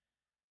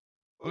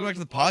Welcome back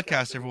to the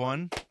podcast,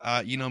 everyone.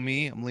 You know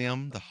me, I'm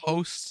Liam, the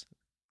host,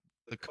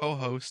 the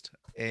co-host,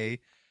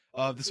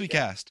 of the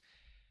Sweetcast.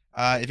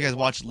 If you guys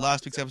watched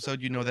last week's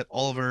episode, you know that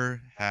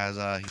Oliver has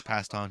he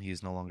passed on. He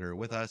is no longer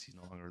with us. He's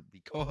no longer the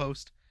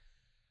co-host.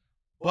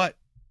 But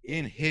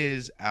in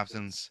his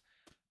absence,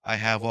 I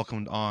have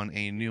welcomed on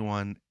a new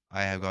one.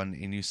 I have gotten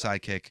a new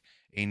sidekick,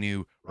 a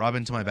new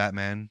Robin to my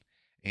Batman,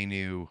 a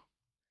new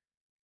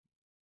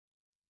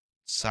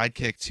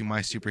sidekick to my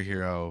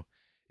superhero,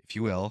 if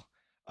you will.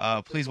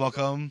 Please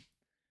welcome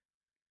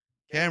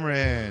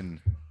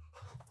Cameron.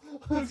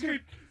 It's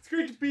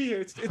great to be here.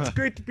 It's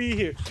great to be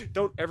here.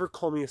 Don't ever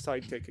call me a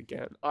sidekick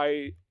again.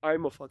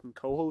 I'm a fucking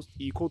co-host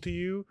equal to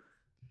you.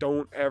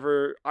 Don't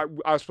ever. I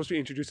was supposed to be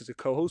introduced as a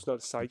co-host, not a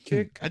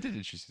sidekick. I did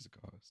introduce you as a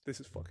co-host.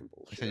 This is fucking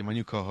bullshit. I said my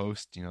new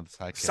co-host, the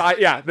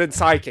sidekick. Then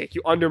sidekick.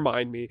 You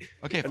undermine me.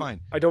 Okay, fine.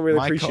 I don't really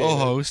my appreciate it. My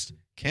co-host,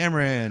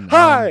 Cameron.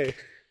 Hi.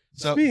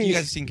 So you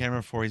guys have seen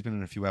Cameron before. He's been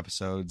in a few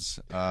episodes.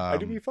 I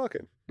do be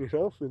fucking.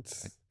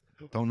 It's.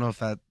 I don't know if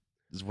that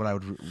is what I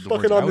would.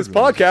 Fucking on this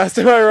podcast,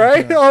 am I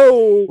right?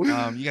 Oh.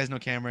 You guys know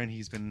Cameron.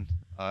 He's been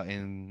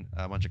in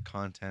a bunch of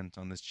content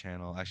on this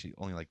channel. Actually,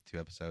 only like 2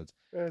 episodes.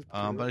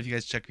 But if you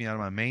guys check me out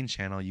on my main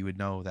channel, you would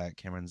know that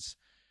Cameron's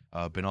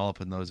been all up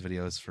in those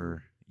videos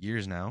for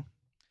years now.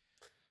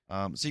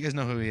 So you guys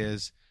know who he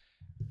is.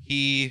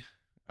 We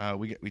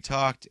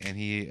talked, and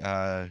he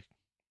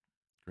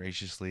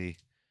graciously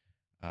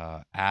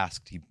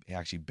asked. He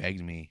actually begged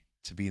me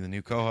to be the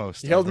new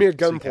co-host. He held me at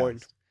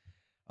gunpoint.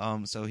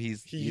 So he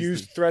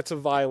used threats of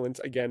violence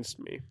against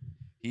me.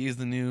 He is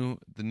the new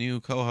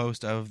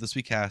co-host of the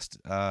Sweetcast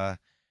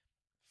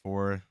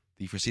for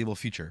the foreseeable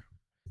future.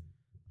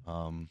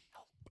 So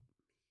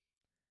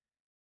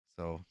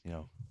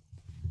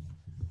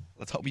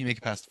let's hope we make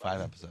it past 5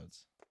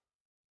 episodes.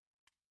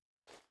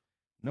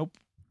 Nope,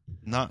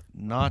 not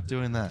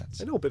doing that.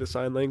 I know a bit of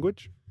sign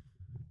language.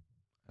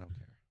 I don't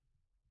care.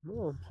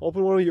 Well, I'm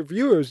hoping one of your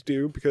viewers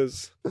do,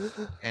 because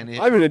I'm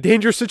in a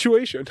dangerous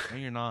situation. No,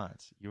 you're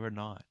not. You are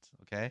not.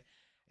 Okay?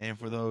 And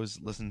for those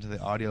listening to the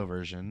audio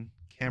version,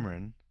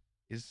 Cameron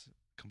is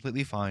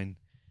completely fine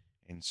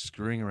and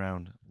screwing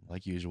around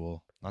like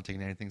usual, not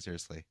taking anything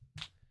seriously.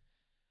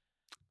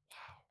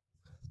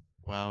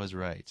 Wow is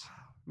right.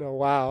 No,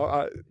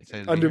 wow.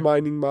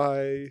 Undermining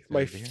my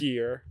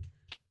fear.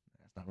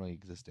 It's not really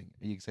existing.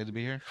 Are you excited to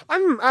be here?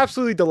 I'm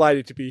absolutely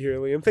delighted to be here,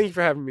 Liam. Thank you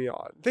for having me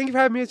on. Thank you for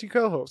having me as your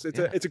co-host.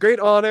 It's a great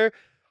honor.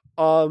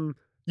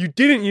 You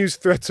didn't use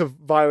threats of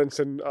violence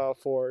and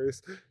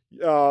force,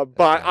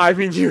 but I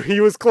mean, he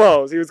was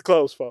close. He was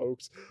close,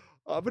 folks.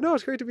 But no,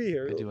 it's great to be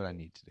here. I do what I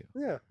need to do.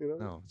 Yeah,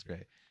 No, it's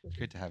great. It's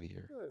great to have you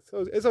here.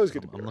 It's always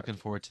good to be here. I'm looking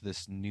forward to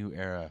this new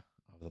era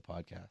of the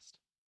podcast.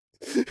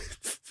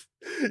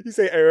 You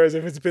say era as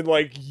if it's been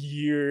like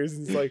years.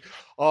 It's like,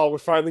 oh, we're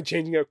finally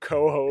changing out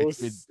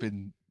co-hosts.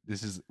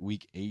 This is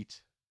week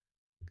 8.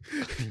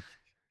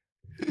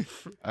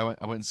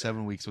 I went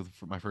 7 weeks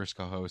for my first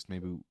co-host.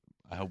 Maybe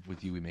I hope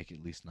with you we make it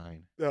at least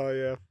 9. Oh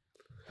yeah.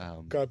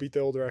 Gotta beat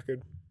the old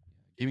record.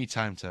 Give me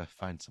time to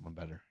find someone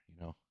better.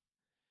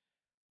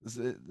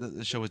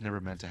 The show was never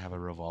meant to have a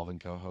revolving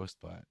co-host,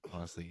 but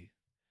honestly,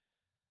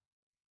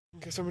 I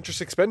guess I'm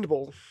just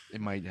expendable.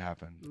 It might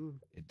happen.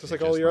 Just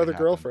like all your other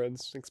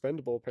girlfriends,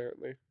 expendable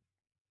apparently.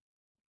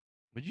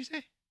 What'd you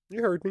say?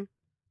 You heard me.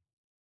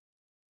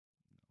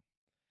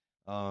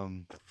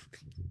 You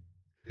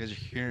guys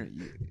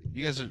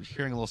are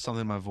hearing a little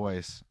something in my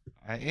voice.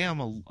 I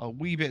am a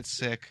wee bit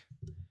sick.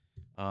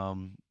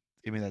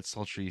 Give me that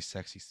sultry,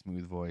 sexy,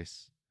 smooth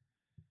voice.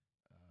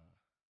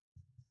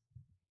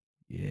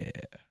 Yeah.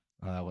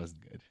 Oh, that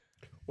wasn't good.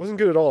 Wasn't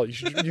good at all. You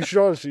should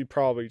honestly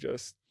probably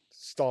just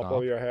stop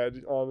while you're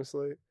ahead,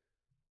 honestly.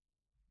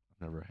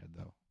 I'm never ahead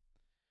though.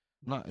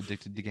 I'm not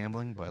addicted to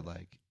gambling, but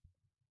like,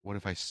 what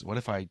if I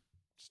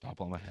stop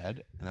while I'm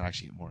ahead and then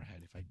actually get more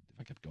ahead if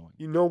I kept going?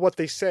 You know what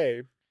they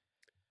say.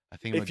 I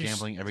think about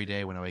gambling every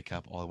day. When I wake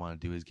up, all I want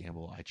to do is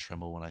gamble. I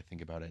tremble when I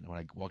think about it. And when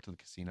I walk to the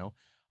casino,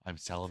 I'm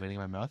salivating in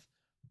my mouth,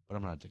 but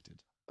I'm not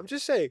addicted. I'm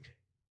just saying,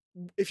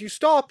 if you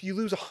stop, you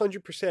lose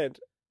 100%.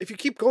 If you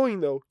keep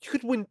going, though, you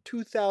could win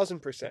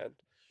 2,000%.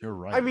 You're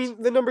right. I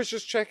mean, the numbers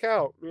just check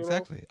out.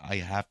 Exactly. I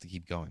have to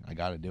keep going. I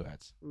got to do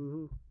it.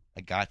 Mm-hmm.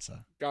 I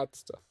gotcha. I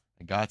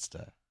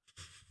gotcha.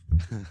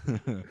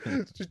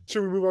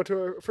 Should we move on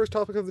to our first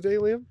topic of the day,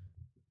 Liam?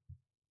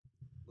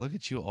 Look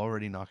at you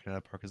already knocking it out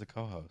of the park as a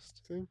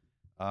co-host. See?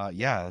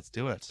 Yeah, let's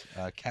do it.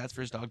 Cats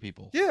versus dog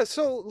people. Yeah,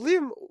 so,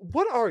 Liam,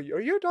 what are you?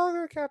 Are you a dog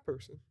or a cat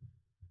person?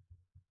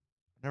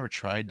 Never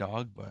tried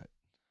dog, but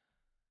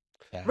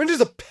cats. Mine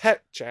is a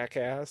pet,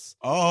 jackass.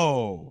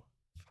 Oh.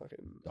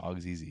 Fucking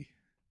dog's easy.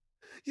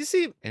 You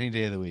see, any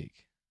day of the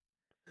week.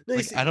 No,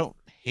 I don't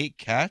hate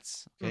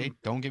cats, okay?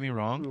 Don't get me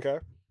wrong. Okay.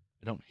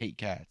 I don't hate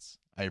cats.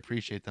 I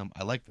appreciate them.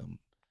 I like them.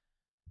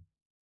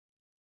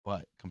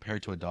 But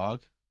compared to a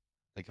dog,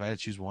 like if I had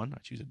to choose one,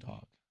 I'd choose a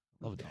dog.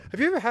 I love a dog. Have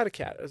you ever had a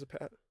cat as a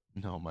pet?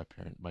 No, my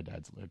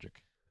dad's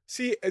allergic.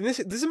 See, and this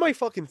is my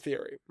fucking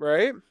theory,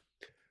 right?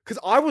 Because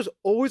I was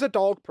always a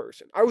dog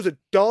person. I was a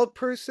dog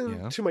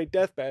person to my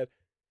deathbed.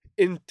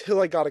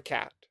 until I got a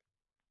cat.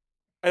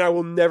 And I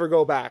will never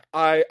go back.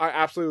 I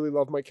absolutely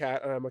love my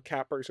cat, and I'm a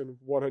cat person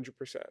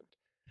 100%.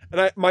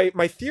 And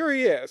my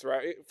theory is,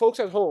 right, folks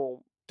at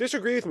home,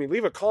 disagree with me,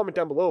 leave a comment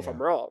down below if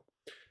I'm wrong.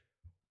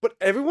 But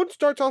everyone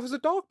starts off as a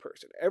dog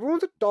person.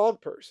 Everyone's a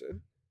dog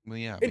person. Well,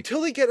 yeah.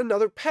 Until they get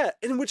another pet,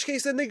 in which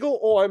case then they go,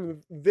 oh,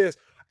 I'm this.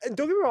 And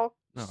don't get me wrong,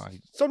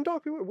 some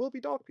dog people will be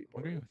dog people.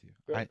 I agree with you.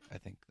 Right? I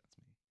think that's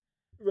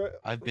me. Right.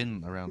 I've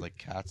been around like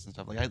cats and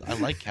stuff. Like I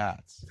like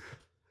cats,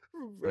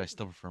 but I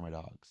still prefer my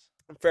dogs.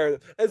 Fair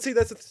enough. And see,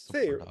 that's the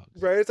thing,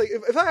 right? It's like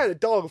if I had a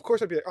dog, of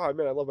course I'd be like, oh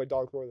man, I love my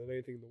dog more than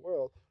anything in the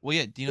world. Well,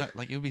 yeah. Do you know?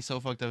 Like it would be so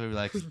fucked up. It'd be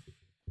like,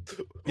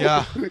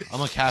 yeah,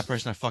 I'm a cat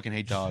person. I fucking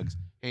hate dogs.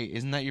 Hey,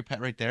 isn't that your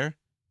pet right there?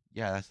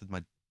 Yeah,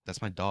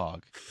 that's my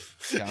dog.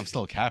 Yeah, I'm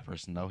still a cat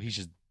person though.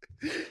 He's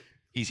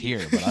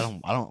here, but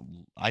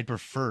I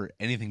prefer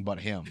anything but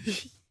him.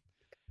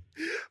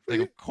 Like,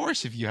 of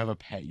course, if you have a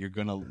pet, you're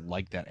gonna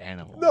like that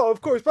animal. No,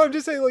 of course, but I'm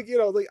just saying, like, you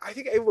know, like I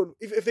think everyone,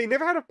 if they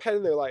never had a pet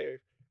in their life,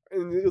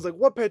 and it was like,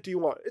 what pet do you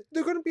want?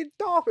 They're gonna be a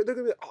dog. They're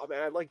gonna be like, oh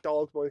man, I like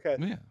dogs more than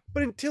cats. Yeah.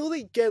 But until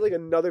they get like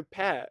another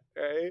pet,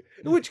 right?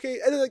 In which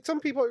case, and then, like some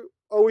people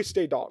always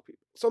stay dog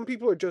people. Some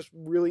people are just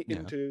really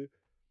into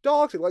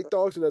dogs. They like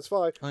dogs, and that's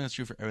fine. I think that's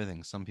true for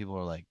everything. Some people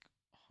are like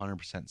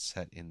 100%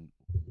 set in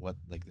what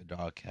like the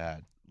dog,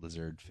 cat,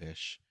 lizard,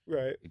 fish,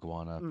 right,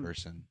 iguana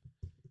person.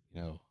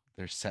 You know,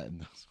 they're set in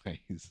those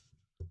ways.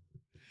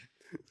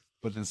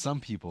 But then some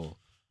people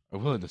are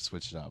willing to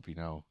switch it up. You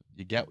know,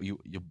 you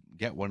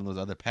get one of those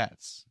other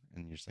pets,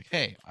 and you're just like,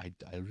 hey, I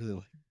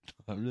really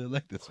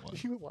like this one. Are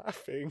you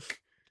laughing?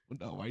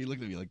 No, why are you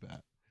looking at me like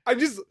that? I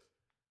just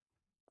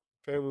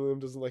Liam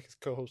doesn't like his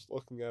co-host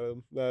looking at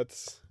him.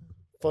 That's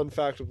fun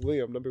fact of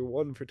Liam, number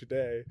 1 for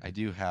today. I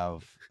do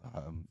have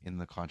in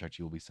the contract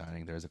you will be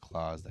signing, there's a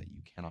clause that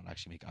you cannot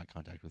actually make eye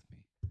contact with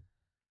me.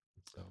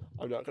 So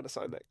I'm not going to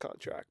sign that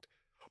contract.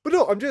 But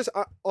no,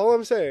 all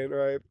I'm saying,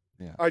 right?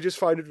 Yeah. I just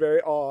find it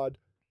very odd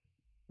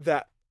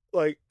that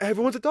like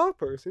everyone's a dog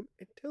person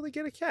until they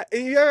get a cat.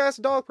 And you ever ask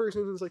a dog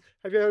person, and it's like,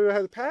 have you ever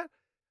had a pet?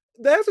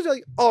 The answer's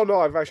like, oh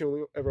no, I've actually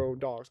only ever owned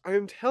dogs. I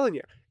am telling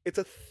you, it's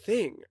a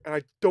thing, and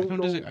I don't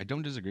know. I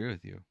don't disagree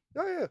with you.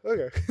 Oh yeah,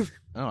 okay.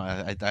 No,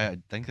 I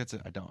think that's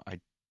I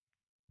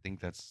think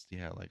that's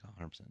like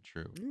 100%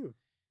 true. Yeah.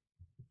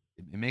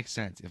 It makes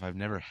sense. If I've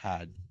never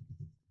had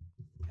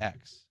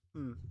X,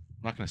 I'm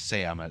not gonna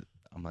say I'm a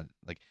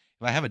like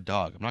if I have a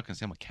dog, I'm not gonna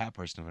say I'm a cat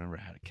person if I've never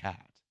had a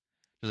cat.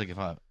 Just like if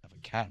I have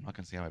a cat, I'm not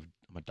gonna say I'm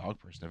a dog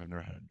person if I've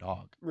never had a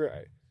dog.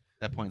 Right.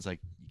 At that point, it's like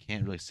you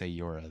can't really say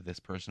you're this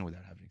person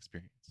without having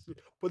experience.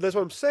 But that's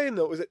what I'm saying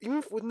though, is that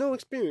even with no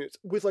experience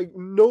with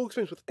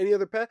any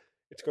other pet,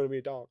 it's gonna be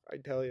a dog. I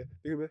tell you,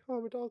 you're gonna be like, oh,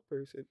 I'm a dog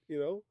person, you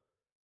know.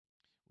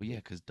 Well, yeah,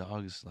 because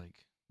dogs like.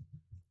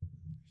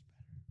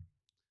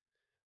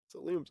 So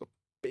Liam's a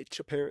bitch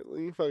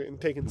apparently, fucking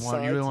taking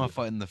sides. You really want to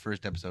fight in the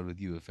first episode with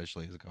you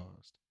officially as a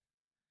co-host?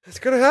 It's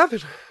gonna happen.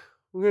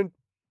 We're gonna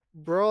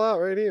brawl out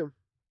right here.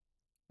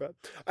 But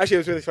actually, it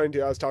was really funny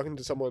too. I was talking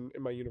to someone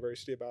in my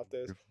university about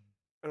this,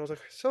 and I was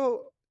like,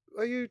 "So,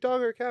 are you a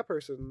dog or a cat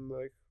person?"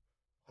 Like,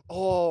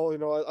 "Oh, you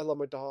know, I love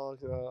my dog.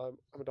 You know,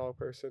 I'm a dog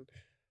person."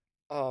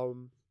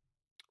 And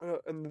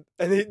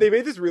they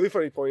made this really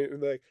funny point,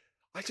 and like,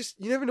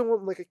 you never know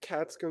when like a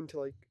cat's going to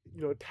like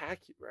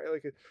attack you, right?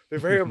 Like they're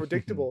very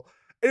unpredictable,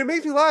 and it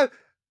makes me laugh,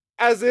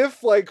 as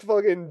if like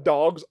fucking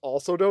dogs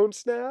also don't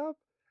snap.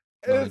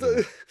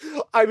 And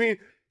I mean,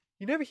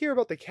 you never hear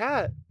about the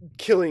cat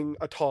killing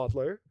a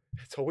toddler.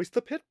 It's always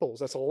the pit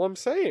bulls. That's all I'm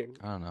saying.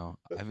 I don't know.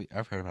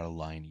 I've heard about a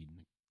lion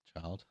eating a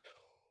child.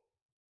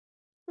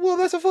 Well,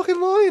 that's a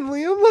fucking lion,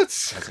 Liam.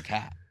 That's a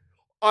cat.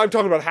 I'm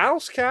talking about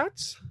house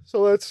cats.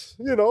 So let's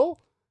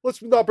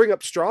not bring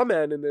up straw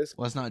man in this.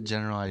 Let's not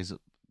generalize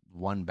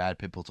one bad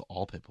pit bull to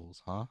all pit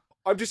bulls, huh?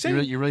 I'm just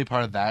saying. You're really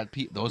part of that.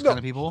 Those kind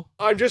of people.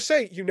 I'm just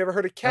saying. You've never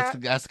heard a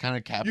cat. That's the kind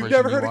of cat. You've person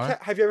never heard you a are?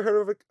 cat. Have you ever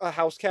heard of a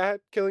house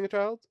cat killing a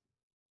child?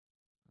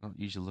 I don't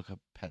usually look up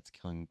pets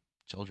killing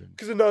children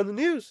because they're not in the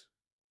news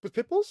with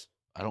pit bulls.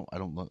 I don't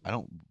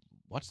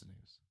watch the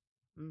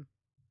news.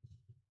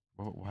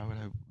 Why would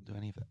I do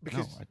any of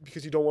that?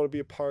 Because you don't want to be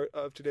a part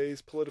of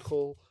today's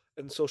political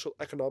and social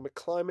economic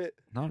climate.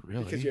 Not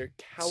really. Because you're a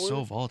coward. It's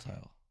so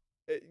volatile.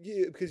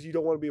 Yeah, because you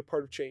don't want to be a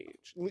part of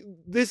change.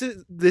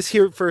 This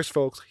here first,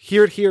 folks.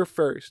 Hear it here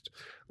first.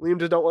 Liam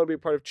does not want to be a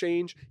part of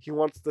change. He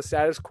wants the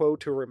status quo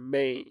to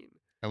remain.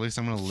 At least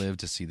I'm gonna live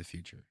to see the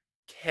future.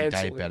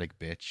 Cancel diabetic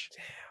bitch.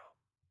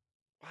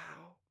 Damn.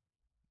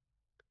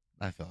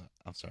 Wow.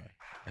 I'm sorry.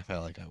 I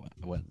felt like I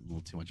went a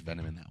little too much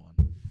venom in that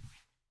one.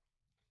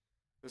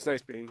 It's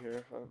nice being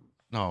here.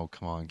 No,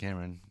 come on,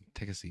 Cameron.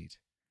 Take a seat.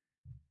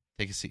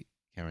 Take a seat,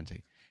 Cameron.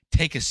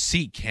 Take a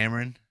seat,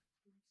 Cameron.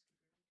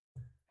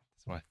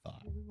 That's what I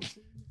thought.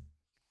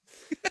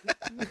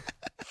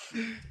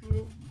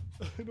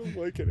 I don't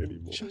like it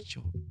anymore. Shut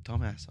your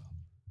dumb ass up.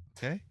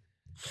 Okay?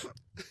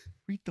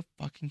 Read the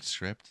fucking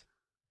script.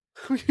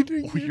 Or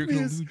you're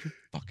gonna lose your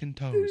fucking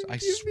toes. I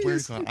swear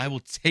to God, I will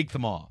take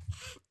them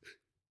off.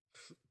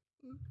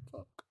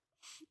 Fuck.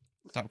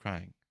 Stop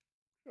crying.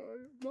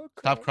 not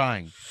Stop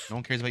crying. No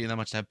one cares about you that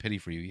much to have pity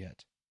for you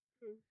yet.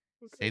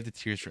 Okay. Save the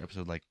tears for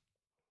episode 5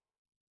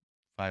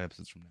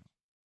 episodes from now.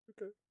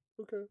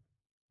 Okay.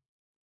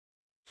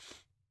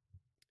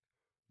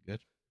 Good?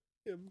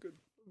 Yeah, I'm good.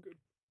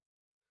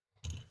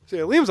 So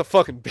yeah, Liam's a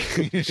fucking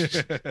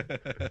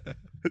bitch.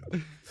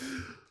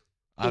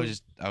 I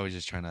was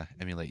just trying to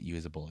emulate you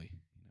as a bully.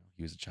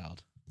 You as a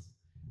child.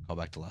 Call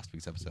back to last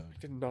week's episode. I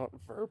did not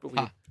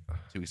verbally.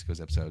 2 weeks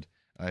ago's episode.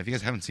 If you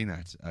guys haven't seen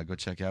that, go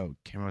check out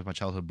Cameron was my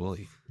childhood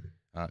bully.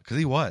 Because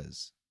he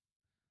was.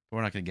 But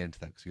we're not going to get into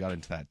that because we got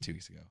into that 2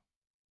 weeks ago. I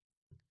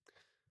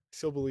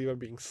still believe I'm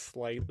being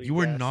slightly. You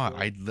were not.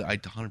 gaslit. I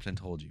 100%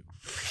 told you.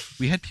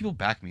 We had people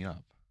back me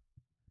up.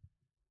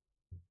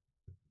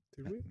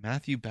 Did we?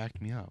 Matthew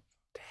backed me up.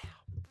 Damn.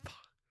 Fuck.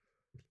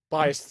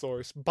 Biased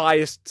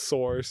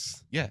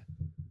source. Yeah.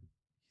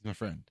 He's my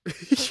friend.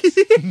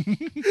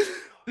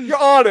 Your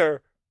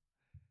Honor,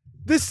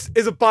 this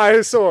is a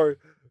biased source.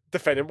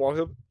 Defendant walks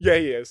up. Yeah,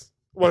 he is.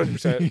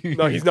 100%.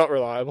 No, he's not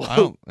reliable.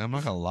 I'm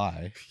not going to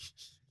lie.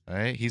 All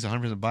right? He's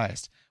 100%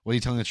 biased. Was he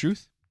telling the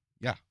truth?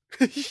 Yeah.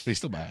 But he's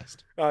still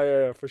biased. Oh,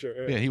 yeah, for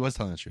sure. Yeah, he was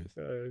telling the truth.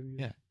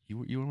 Yeah.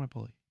 You were my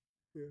bully.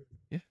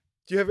 Do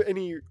you have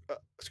any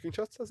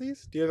screenshots of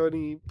these? Do you have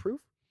any proof?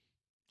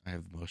 I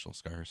have emotional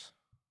scars.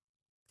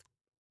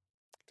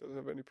 Doesn't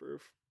have any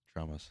proof.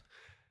 Traumas.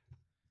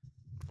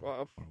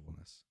 Wow.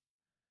 Horribleness.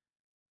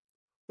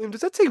 Liam,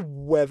 does that say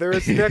weather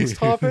as the next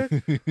topic?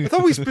 I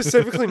thought we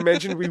specifically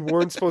mentioned we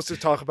weren't supposed to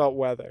talk about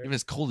weather.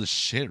 It's cold as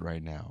shit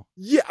right now.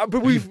 Yeah,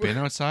 but We've been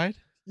outside?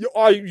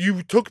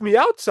 You took me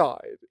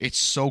outside. It's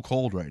so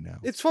cold right now.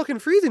 It's fucking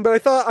freezing, but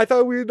I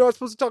thought we were not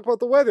supposed to talk about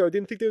the weather. I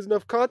didn't think there was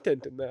enough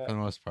content in that. For the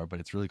most part, but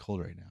it's really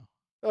cold right now.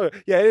 Oh,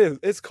 yeah, it is.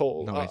 It's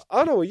cold. No, I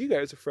don't know where you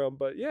guys are from,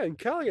 but yeah, in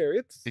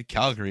Calgary, In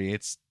Calgary,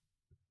 it's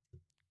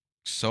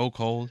so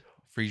cold.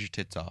 Freeze your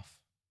tits off.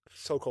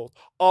 so cold.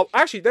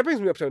 Actually, that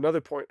brings me up to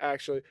another point,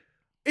 actually.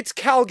 It's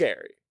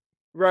Calgary,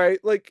 right?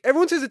 Like,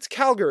 everyone says it's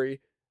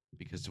Calgary.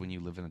 Because when you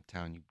live in a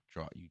town, you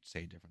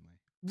say it differently.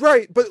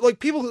 Right, but like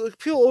people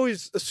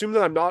always assume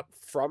that I'm not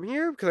from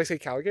here because I say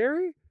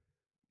Calgary.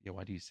 Yeah,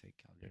 why do you say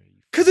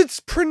Calgary? Because it's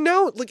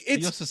pronounced like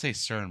it's. You also say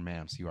sir and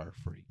ma'am, so you are a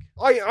freak.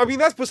 I mean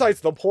that's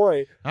besides the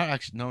point.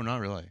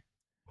 Not really.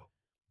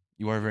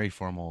 You are very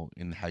formal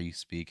in how you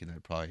speak, and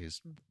that probably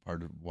is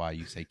part of why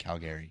you say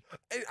Calgary.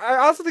 I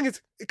also think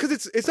it's because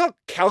it's not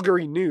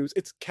Calgary news.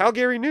 It's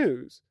Calgary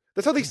news.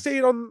 That's how they say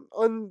it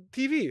on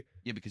TV.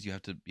 Yeah, because you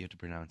have to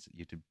pronounce it.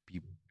 You have to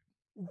be.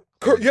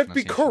 You have to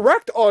be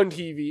correct on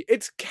TV.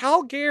 It's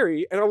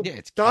Calgary, and I will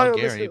it's die on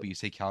this Calgary, hill. but you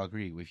say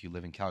Calgary if you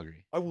live in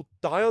Calgary. I will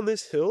die on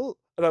this hill,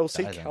 and I will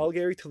say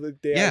Calgary till the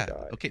day I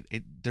die. Okay,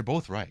 they're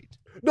both right.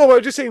 No, but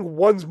I'm just saying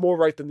one's more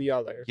right than the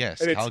other.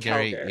 Yes, and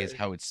Calgary is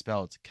how it's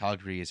spelled.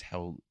 Calgary is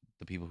how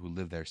the people who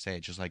live there say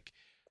it. Just like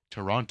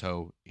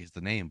Toronto is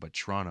the name, but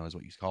Toronto is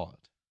what you call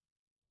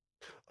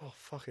it. Oh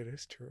fuck! It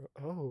is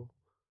Toronto.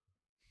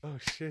 Oh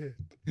shit!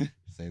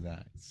 Say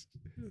that.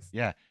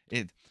 Yeah,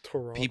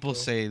 Toronto. People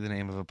say the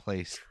name of a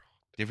place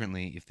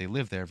differently if they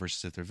live there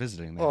versus if they're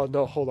visiting there. Oh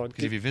no! Hold on.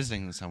 Because if you're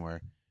visiting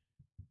somewhere,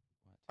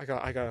 I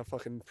gotta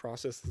fucking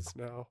process this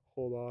now.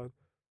 Hold on.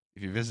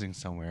 If you're visiting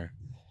somewhere,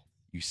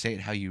 you say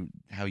it how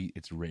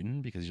it's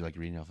written because you're like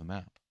reading off a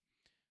map.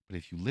 But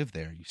if you live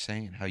there, you say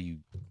it how you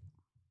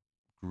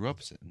grew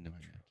up sitting in my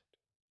head.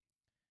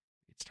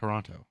 It's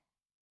Toronto.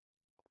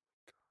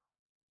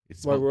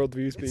 My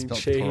worldview is being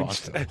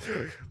changed.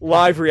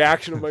 Live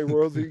reaction of my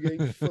worldview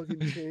getting fucking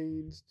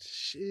changed.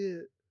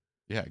 Shit.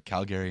 Yeah,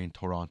 Calgary and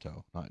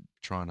Toronto, not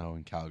Toronto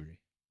and Calgary.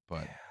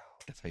 But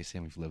that's how you say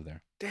them if you live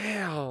there.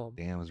 Damn.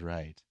 Dan was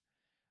right.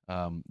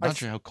 Not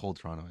sure how cold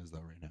Toronto is though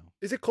right now.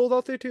 Is it cold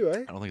out there too,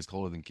 eh? I don't think it's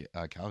colder than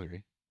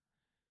Calgary.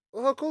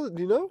 Well, how cold?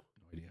 Do you know?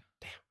 No idea.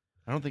 Damn.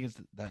 I don't think it's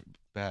that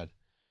bad.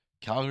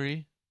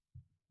 Calgary,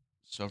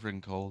 so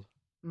freaking cold.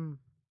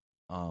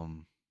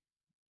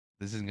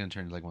 This isn't gonna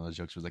turn into like one of those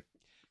jokes where it's like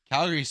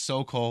Calgary's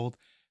so cold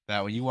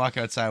that when you walk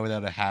outside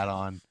without a hat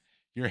on,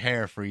 your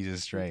hair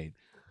freezes straight.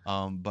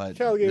 But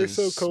Calgary's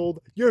so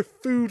cold, your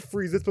food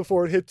freezes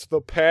before it hits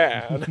the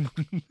pan.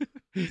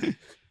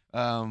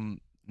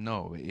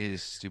 No, it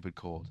is stupid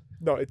cold.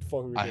 No, it's fucking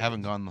ridiculous. I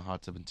haven't gone in the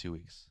hot tub in 2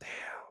 weeks. Damn.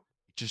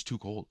 It's just too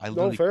cold.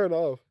 No, fair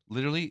enough.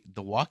 Literally,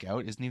 the walk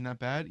out isn't even that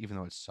bad, even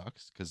though it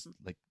sucks. Because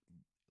like,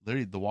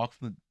 literally, the walk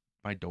from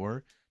my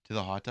door to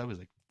the hot tub is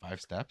like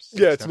 5 steps.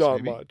 Yeah, it's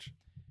not much.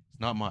 It's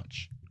not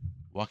much.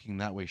 Walking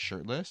that way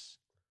shirtless,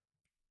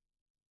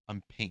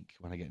 I'm pink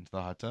when I get into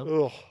the hot tub.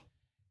 Ugh.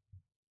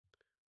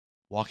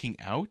 Walking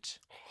out,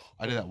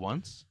 I did that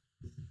once.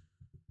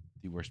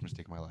 The worst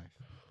mistake of my life.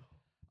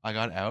 I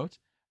got out.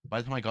 By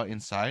the time I got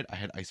inside, I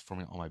had ice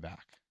forming on my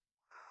back.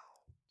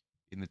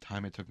 In the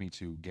time it took me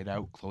to get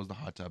out, close the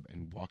hot tub,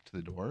 and walk to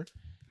the door,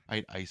 I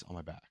had ice on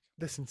my back.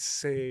 That's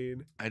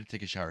insane. I had to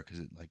take a shower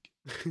because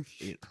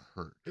it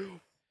hurt.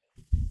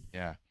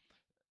 Yeah.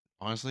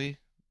 Honestly,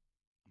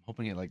 I'm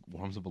hoping it like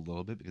warms up a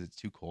little bit because it's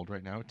too cold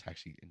right now to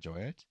actually enjoy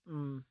it.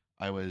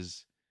 I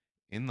was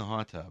in the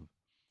hot tub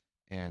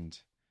and,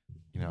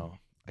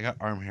 I got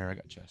arm hair, I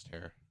got chest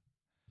hair.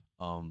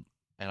 And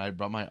I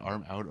brought my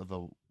arm out of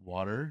the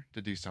water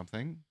to do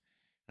something,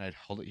 and I'd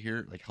held it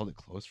here, like held it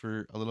close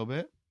for a little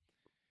bit.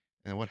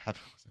 And what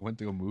happened was I went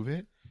to go move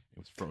it, it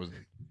was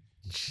frozen.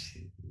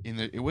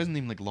 It wasn't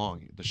even like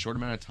long. The short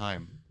amount of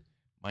time,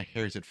 my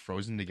hairs had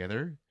frozen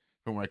together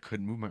from where I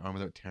couldn't move my arm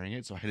without tearing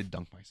it, so I had to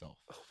dunk myself.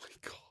 Oh my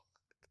god.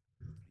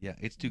 Yeah,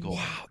 it's too cold.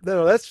 Wow.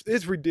 No,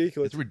 it's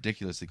ridiculous. It's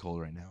ridiculously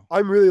cold right now.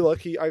 I'm really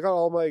lucky. I got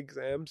all my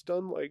exams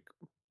done like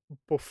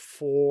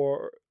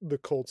before the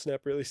cold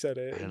snap really set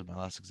in. I had my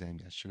last exam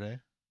yesterday.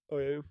 Oh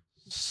yeah.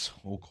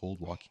 So cold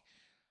walking.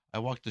 I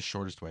walked the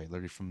shortest way,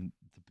 literally from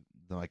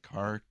my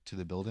car to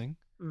the building.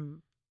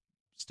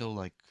 Still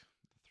like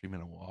a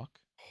 3-minute walk.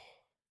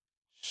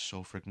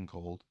 So freaking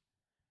cold.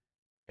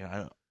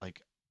 And I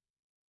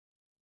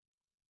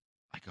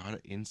got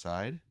it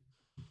inside.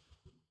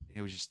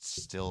 It was just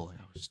still like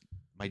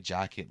my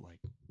jacket like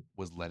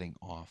was letting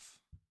off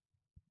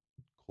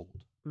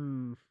cold.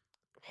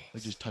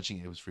 Like just touching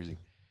it was freezing.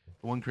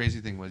 The one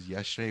crazy thing was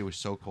yesterday it was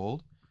so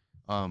cold.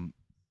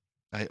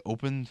 I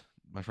opened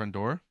my front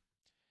door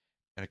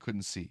and I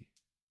couldn't see.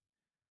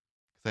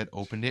 Because I'd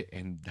opened it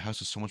and the house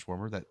was so much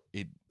warmer that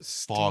it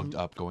fogged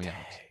up going out.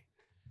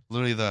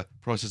 Literally the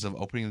process of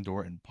opening the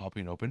door and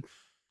popping it open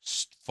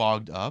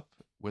fogged up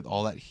with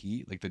all that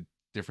heat, like the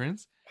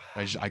difference.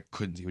 I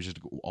couldn't see. It was just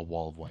a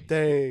wall of white.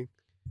 Dang.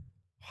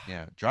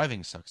 Yeah,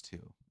 driving sucks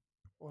too.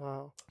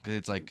 Wow. Because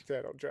it's like...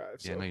 I don't drive.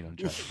 Yeah, no, you don't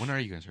drive. When are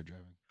you going to start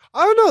driving?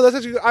 I don't know. That's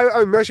actually...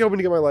 I'm actually hoping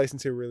to get my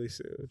license here really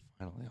soon.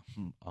 I don't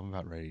know. I'm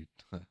about ready.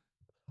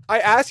 I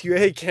ask you,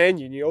 hey, can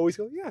you? And you always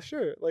go, yeah,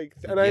 sure. Like,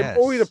 and Yes.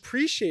 I'm always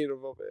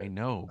appreciative of it. I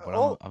know,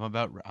 but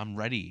I'm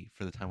ready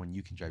for the time when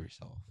you can drive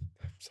yourself.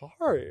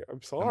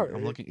 I'm sorry.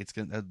 I'm looking.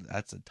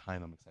 That's a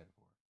time I'm excited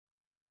for.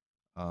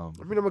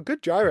 I mean, I'm a good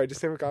driver. I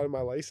just never got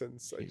my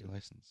license. Get your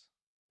license.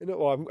 You know,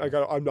 well,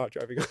 I'm not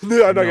driving. I'm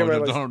not getting my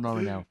license. No,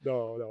 right now.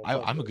 No.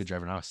 I'm a good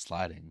driver, and I was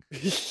sliding.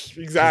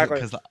 Exactly.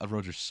 Because the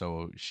roads are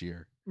so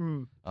sheer.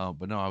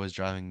 But no, I was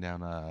driving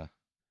down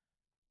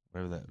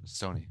whatever that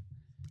Stony.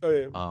 Oh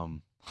yeah. Oh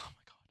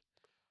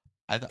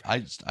my god.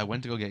 I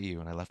went to go get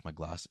you, and I left my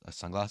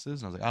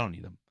sunglasses, and I was like, I don't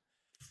need them.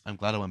 I'm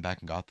glad I went back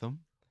and got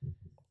them.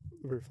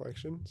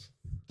 Reflections.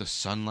 The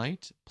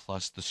sunlight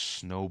plus the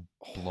snow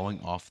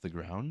blowing off the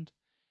ground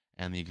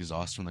and the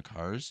exhaust from the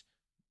cars,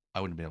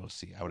 I wouldn't have been able to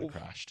see. I would have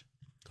crashed.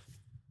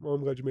 Well,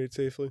 I'm glad you made it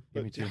safely.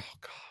 Yeah, me too. Oh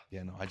god.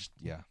 Yeah, no, It's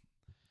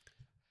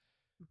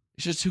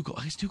just too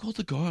cold. It's too cold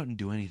to go out and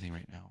do anything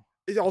right now.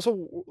 It's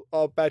also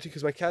bad too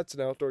because my cat's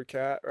an outdoor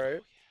cat,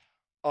 right?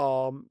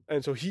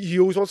 And so he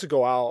always wants to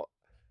go out,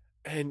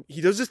 and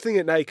he does this thing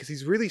at night because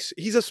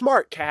he's a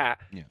smart cat.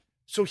 Yeah.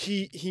 So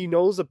he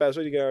knows the best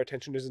way to get our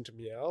attention isn't to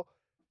meow,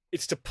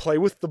 it's to play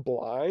with the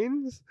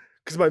blinds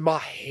because my ma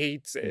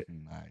hates it.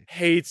 Nice.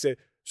 Hates it.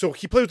 So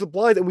he plays with the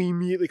blinds, and we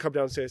immediately come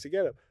downstairs to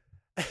get him.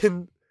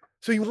 And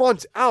so he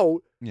wants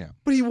out,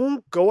 but he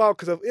won't go out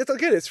because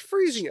it's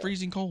freezing. It's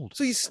freezing cold.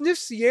 So he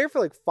sniffs the air for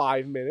like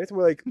 5 minutes, and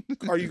we're like,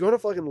 "Are you going to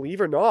fucking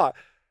leave or not?"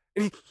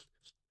 And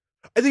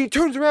then he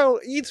turns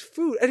around, eats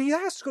food, and he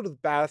has to go to the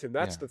bathroom.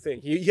 That's the thing.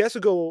 He has to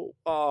go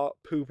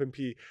poop and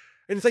pee,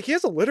 and it's like he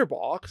has a litter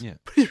box,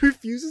 but he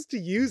refuses to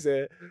use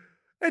it,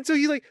 and so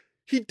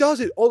he does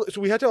it all. So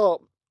we had to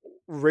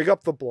rig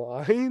up the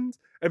blinds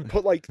and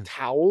put like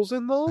towels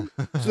in them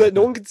so that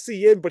no one can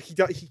see in, but he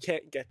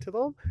can't get to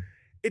them.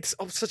 It's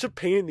such a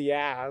pain in the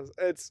ass.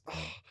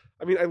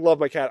 I mean, I love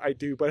my cat, I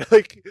do, but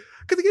like,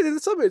 because again, in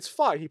the summer it's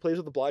fine. He plays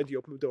with the blinds. You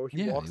open the door,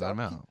 he walks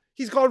out.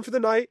 He's gone for the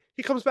night.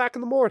 He comes back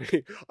in the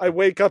morning. I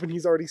wake up and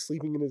he's already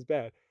sleeping in his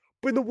bed.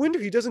 But in the winter,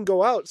 he doesn't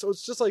go out, so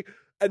it's just like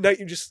at night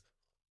you just.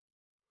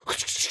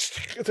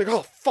 It's like,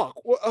 oh fuck,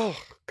 oh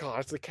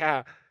god, it's the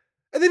cat,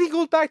 and then he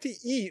goes back to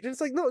eat, and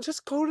it's like, no,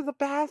 just go to the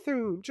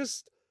bathroom.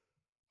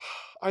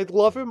 I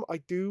love him, I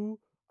do.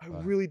 I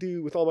really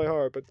do with all my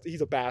heart, but he's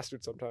a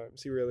bastard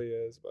sometimes. He really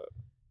is, but...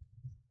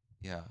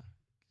 Yeah.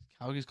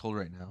 Calgary's cold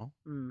right now.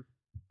 A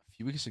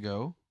few weeks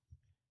ago,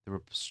 there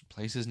were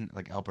places in,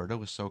 like, Alberta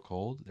was so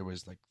cold. There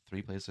was, like,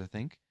 3 places, I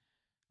think,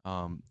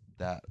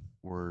 that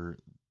were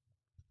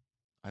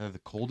either the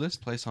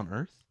coldest place on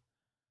Earth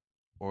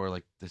or,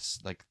 like, this,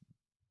 like,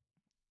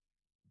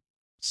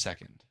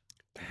 second.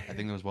 I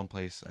think there was one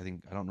place, I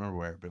don't remember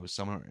where, but it was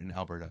somewhere in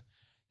Alberta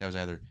that was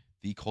either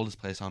the coldest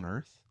place on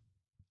Earth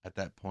at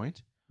that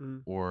point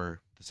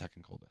or the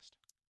second coldest.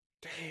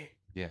 Dang.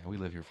 Yeah, we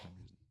live here for some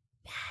reason.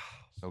 Wow.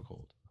 So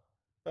cold.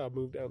 I'll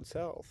move down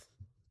south.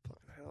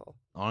 Fucking hell.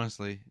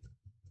 Honestly,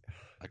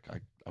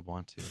 I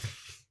want to.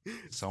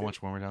 It's so much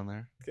warmer down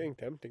there. It's getting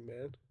tempting,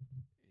 man.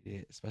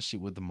 Yeah, especially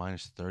with the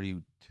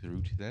 -30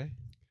 through today.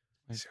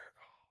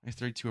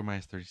 -32 or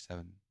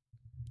 -37.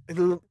 And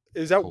then,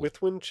 is that cold.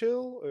 with wind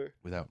chill or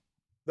without?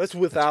 That's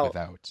without.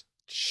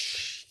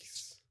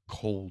 Jeez.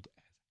 Cold.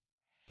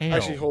 Hell.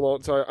 Actually, hold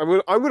on. Sorry,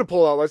 I'm gonna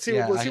pull out. Let's see.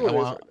 Let's see what it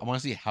is. I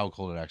want to see how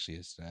cold it actually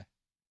is today.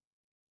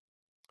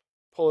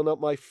 Pulling up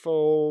my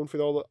phone for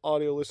all the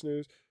audio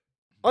listeners.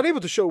 Unable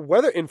to show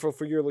weather info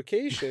for your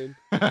location.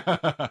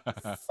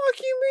 Fuck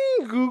you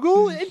mean,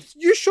 Google?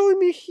 You're showing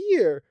me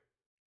here.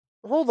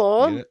 Hold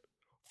on.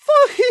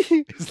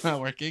 Fucking It's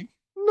not working.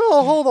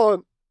 no. Hold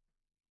on.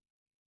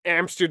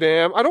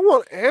 Amsterdam. I don't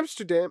want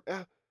Amsterdam.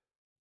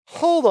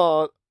 Hold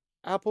on.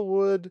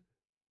 Applewood.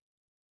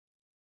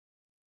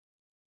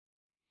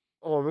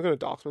 Oh, am I gonna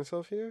dox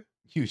myself here?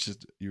 You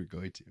were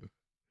going to.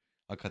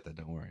 I'll cut that.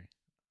 Don't worry.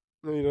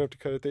 No, you don't have to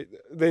cut it.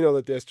 They know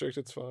the district.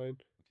 It's fine.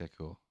 Okay,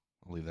 cool.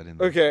 I'll leave that in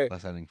there. Okay.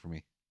 Less editing for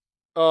me.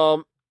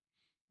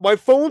 My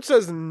phone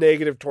says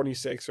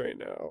 -26 right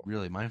now.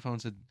 Really, my phone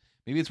said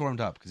maybe it's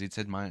warmed up because it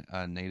said my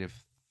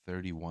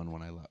 -31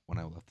 when I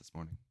left this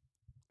morning.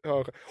 Oh,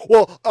 okay.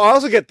 Well, I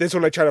also get this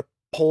when I try to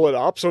pull it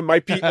up, so it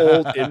might be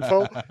old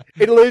info.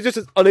 It literally just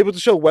is unable to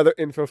show weather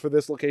info for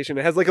this location.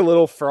 It has like a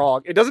little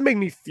frog. It doesn't make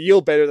me feel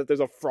better that there's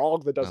a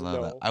frog that doesn't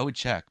know. That. I would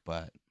check,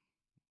 but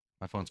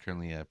my phone's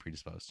currently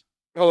predisposed.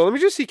 Hold on, let me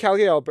just see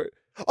Calgary, Alberta.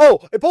 Oh,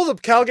 it pulls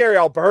up Calgary,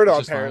 Alberta,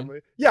 It's just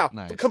apparently. Yeah,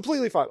 Nice.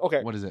 completely fine.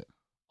 Okay. What is it?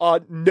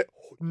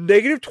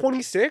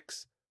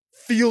 -26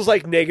 feels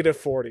like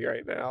 -40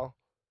 right now.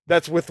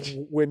 That's with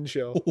wind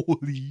chill.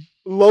 Holy.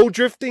 Low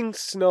drifting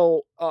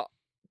snow.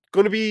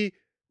 Going to be.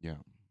 Yeah.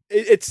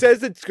 It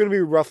says it's going to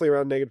be roughly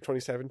around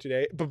 -27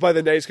 today, but by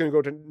the night it's going to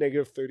go to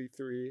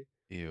 -33.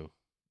 Ew.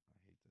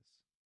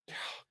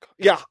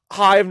 Yeah,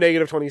 high of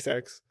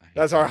 -26.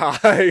 That's our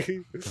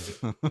high.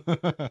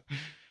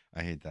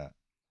 I hate that.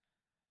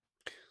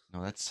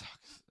 No, that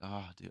sucks.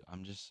 Oh, dude,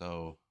 I'm just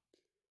so.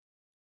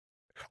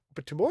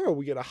 But tomorrow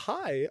we get a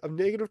high of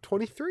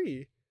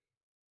 -23. I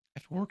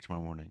have to work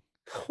tomorrow morning.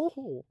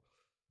 Oh.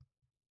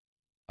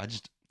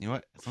 You know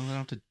what? As long as I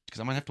don't have to, because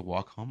I might have to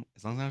walk home.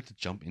 As long as I don't have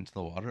to jump into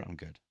the water, I'm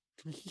good.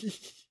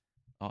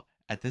 Oh,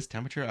 at this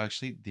temperature,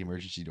 actually, the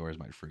emergency doors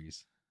might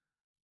freeze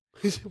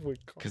Oh my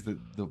God. because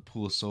the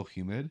pool is so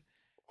humid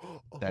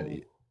that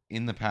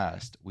in the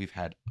past we've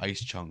had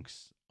ice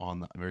chunks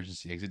on the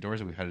emergency exit doors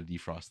and we've had to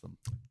defrost them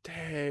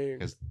Dang.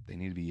 because they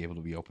need to be able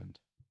to be opened.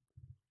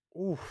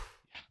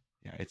 Oof.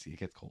 Yeah, it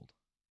gets cold.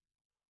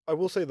 I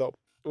will say though,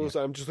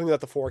 I'm just looking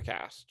at the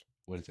forecast.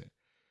 What is it?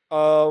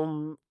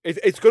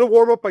 It's going to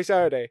warm up by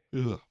Saturday.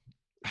 Ugh.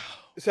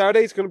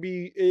 Saturday's going to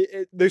be.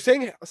 They're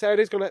saying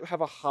Saturday's going to have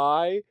a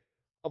high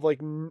of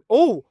like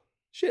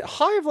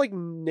high of like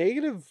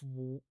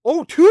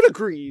 -2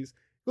 degrees.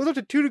 It goes up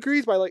to 2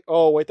 degrees by like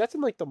that's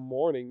in like the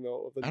morning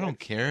though. I don't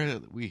care.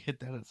 We hit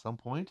that at some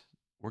point.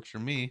 Works for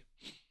me.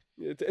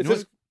 It's You know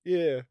just yeah.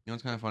 You know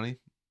what's kind of funny?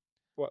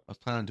 What? I was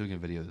planning on doing a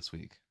video this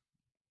week.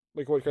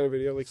 Like what kind of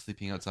video? Like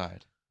Sleeping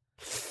outside.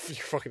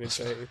 you're fucking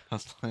insane.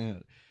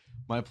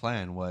 My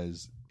plan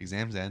was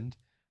exams end.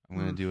 I'm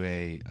gonna do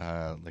a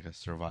like a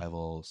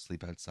survival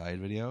sleep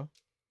outside video.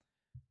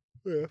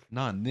 Yeah.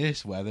 Not in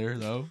this weather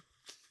though.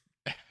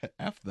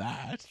 F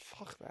that.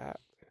 Fuck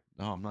that.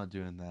 No, I'm not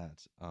doing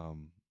that. I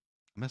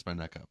messed my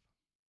neck up.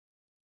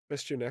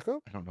 Messed your neck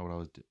up? I don't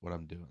know what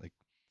I'm doing. Like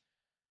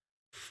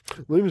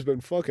Liam's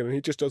been fucking and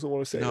he just doesn't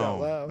want to say it out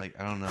loud. like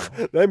I don't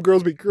know. Them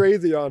girls be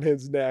crazy on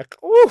his neck.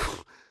 Ooh,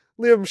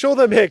 Liam, show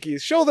them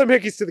hickeys. Show them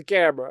hickeys to the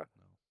camera.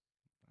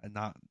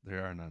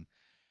 There are none.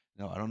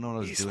 No, I don't know what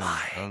I was doing.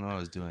 Lying. I don't know what I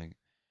was doing.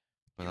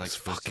 But like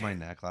close to my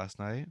neck last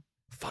night.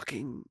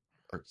 Fucking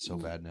Hurts so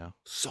bad now.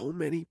 so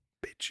many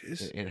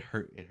bitches. It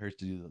hurts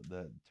to do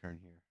the turn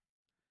here.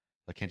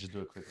 I can't just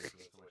do it quickly.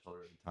 It's my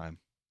shoulder at the time.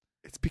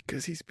 It's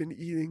because he's been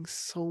eating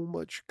so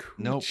much cooch.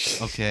 Nope.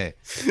 Okay.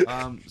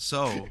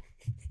 So.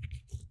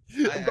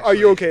 Are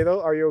you okay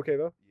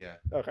though? Yeah.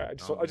 Okay. I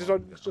just want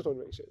to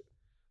make sure.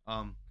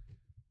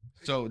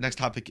 So next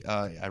topic,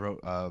 I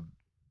wrote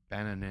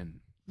bananin.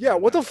 Yeah.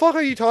 What the fuck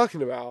are you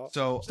talking about?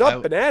 So it's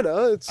not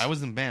banana. I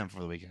was in Banff for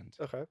the weekend.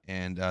 Okay.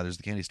 And there's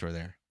the candy store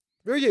there.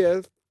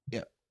 Yeah.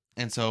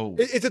 And so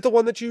is it the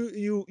one that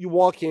you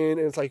walk in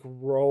and it's like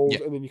rolls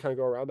and then you kind of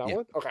go around that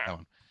one? Okay. That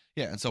one.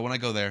 Yeah. And so when I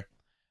go there,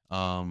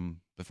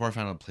 before I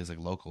found a place like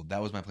local,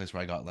 that was my place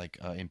where I got like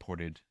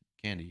imported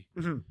candy.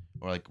 Mm-hmm.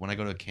 Or like when I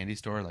go to a candy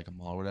store, like a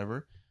mall or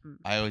whatever,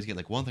 I always get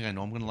like one thing I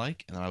know I'm gonna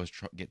like, and then I always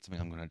get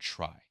something I'm gonna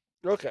try.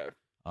 Okay.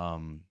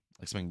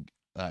 Like something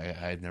I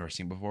had never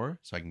seen before,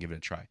 so I can give it a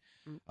try.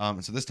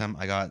 And so this time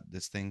I got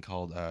this thing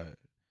called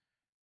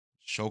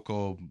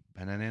Schoko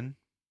Bananen.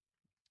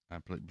 I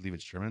believe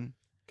it's German.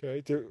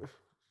 Okay.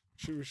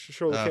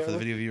 Show the camera. For the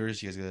video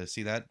viewers, you guys gotta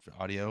see that. For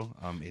audio,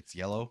 it's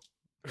yellow.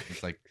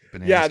 It's like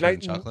banana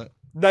and chocolate.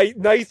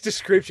 Nice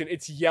description.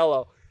 It's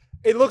yellow.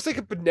 It looks like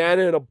a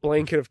banana and a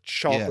blanket of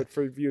chocolate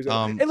for viewers.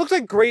 It looks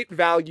like great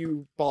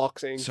value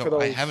boxing for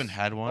those. I haven't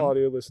had one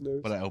audio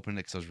listeners, but I opened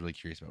it because I was really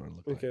curious about what it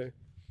looked like. Okay.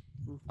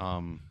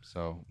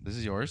 So this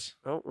is yours.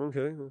 Oh,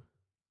 okay.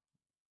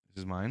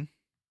 This is mine.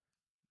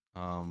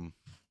 Like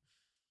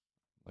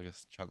a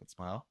chocolate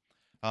smile.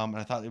 And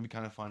I thought it'd be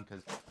kind of fun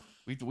because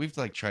we've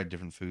like tried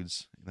different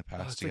foods in the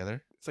past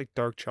together. It's like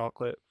dark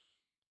chocolate.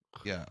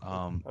 Yeah.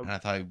 And I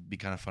thought it'd be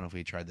kind of fun if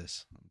we tried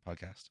this on the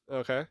podcast.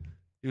 Okay.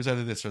 It was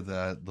either this or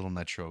the little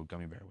Nitro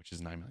gummy bear, which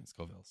is 9 million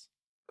Scovilles.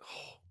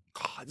 Oh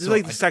God! This is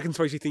like the second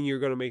spicy thing you're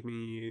gonna make me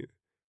eat.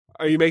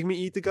 Are you making me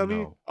eat the gummy?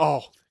 No.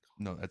 Oh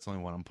no, that's only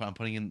one. I'm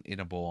putting in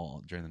a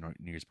bowl during the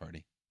New Year's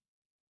party.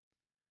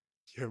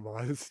 You're a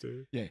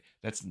monster. Yeah,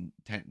 that's 9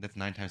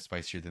 times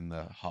spicier than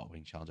the hot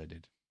wing challenge I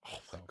did. Oh my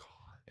So, god!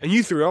 And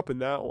you threw up in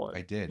that one.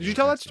 I did. Did you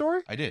tell that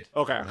story? I did.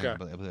 Okay. I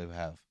believe I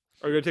have.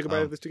 Are we gonna take a bite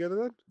of this together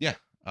then?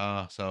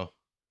 Yeah. So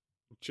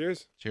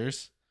Cheers.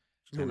 cheers.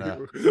 We And,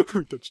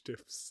 touch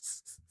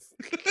tips.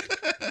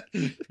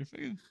 You're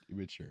fucking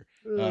immature.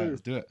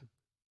 Let's do it.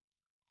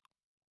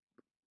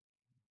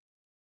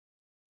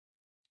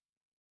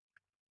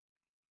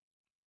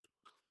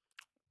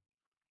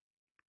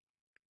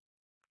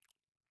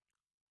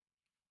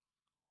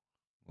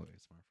 Well,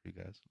 it's smart for you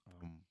guys.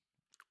 How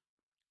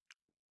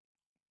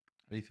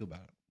do you feel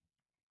about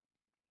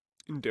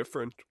it?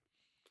 Indifferent.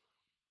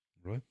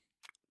 Really?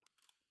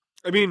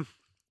 I mean,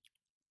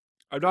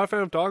 I'm not a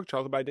fan of dark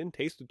chocolate, but I didn't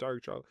taste the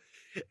dark chocolate.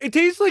 It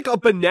tastes like a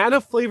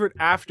banana flavored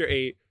After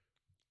Eight,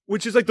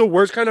 which is like the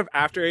worst kind of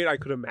After Eight I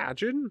could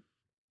imagine.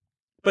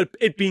 But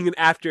it being an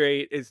After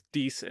Eight is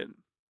decent.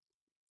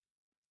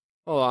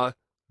 Hold on.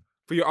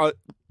 For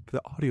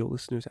the audio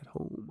listeners at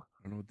home.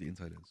 I don't know what the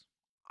inside is.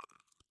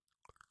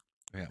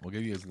 Yeah, we'll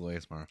give you guys a little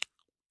ASMR.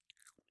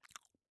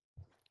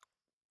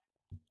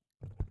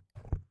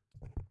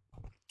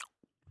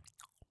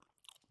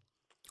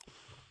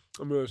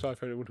 I'm really sorry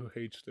for anyone who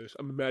hates this.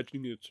 I'm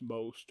imagining it's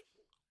most.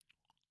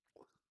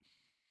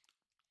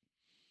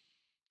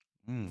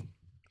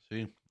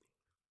 See?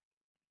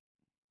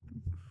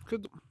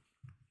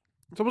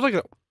 It's almost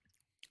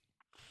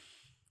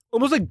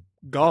like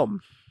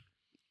gum.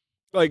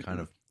 Like Kind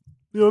of.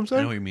 You know what I'm I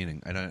saying? know what you're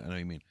meaning. I know what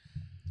you mean.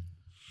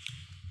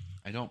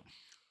 I don't.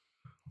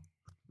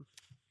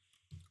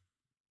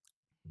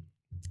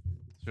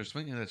 There's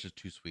something that's just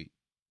too sweet.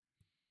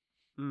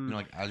 You know,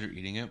 like as you're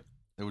eating it,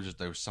 there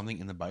was something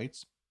in the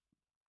bites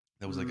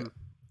that was like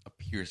a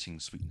piercing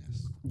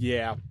sweetness.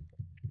 Yeah.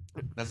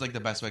 That's like the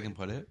best way I can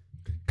put it.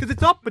 Because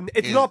it's not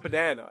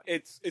banana.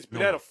 It's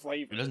banana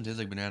flavored. It doesn't taste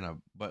like banana,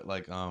 but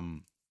like I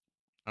don't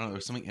know. There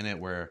was something in it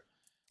where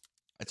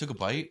I took a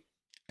bite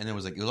and it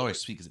was always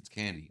sweet because it's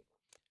candy,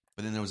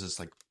 but then there was this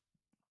like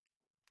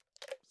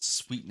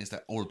sweetness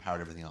that overpowered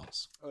everything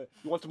else.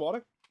 You want some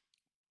water?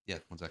 Yeah,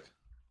 one sec.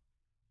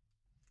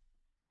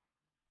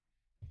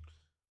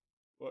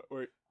 What?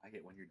 Wait. I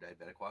get one of your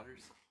diabetic waters.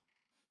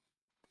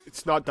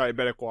 It's not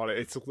diabetic water.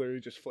 It's literally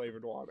just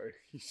flavored water.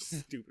 You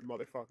stupid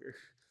motherfucker.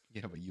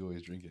 Yeah, but you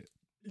always drink it.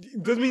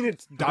 It doesn't mean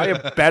it's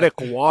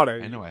diabetic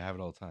water. I know. I have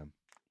it all the time.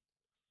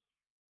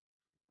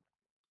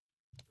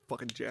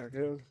 Fucking jackass.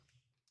 Oh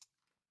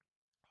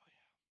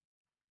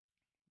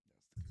yeah,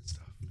 that's the good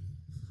stuff.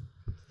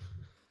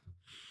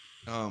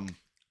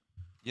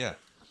 Yeah.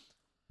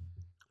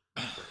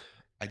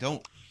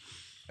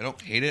 I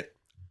don't hate it.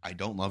 I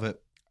don't love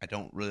it. I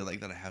don't really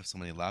like that I have so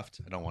many left.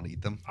 I don't want to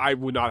eat them. I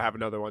would not have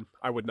another one.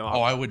 I would not.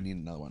 Oh, I wouldn't eat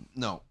another one.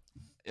 No,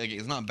 like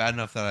it's not bad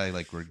enough that I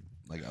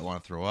I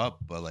want to throw up,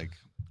 but like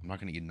I'm not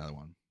gonna eat another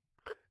one.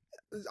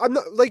 I'm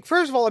not like.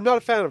 First of all, I'm not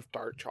a fan of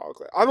dark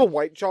chocolate. I'm a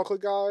white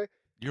chocolate guy.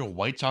 You're a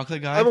white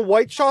chocolate guy? I'm a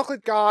white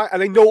chocolate guy,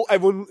 and I know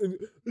everyone.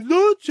 It's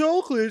not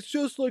chocolate. It's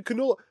just like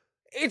canola.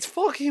 It's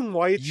fucking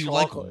white chocolate. You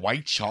like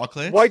white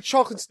chocolate? White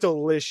chocolate's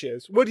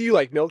delicious. What do you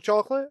like? Milk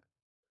chocolate?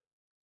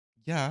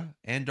 Yeah,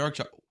 and dark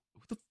chocolate.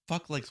 Who the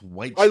fuck likes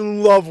white? I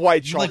love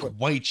white You chocolate. like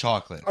white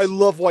chocolate. I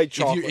love white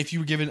chocolate. If you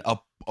were given a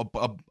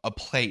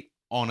plate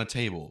on a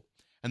table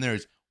and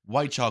there's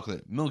white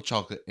chocolate, milk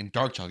chocolate, and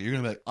dark chocolate, you're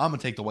gonna be like, I'm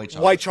gonna take the white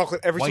chocolate. White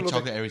chocolate every white single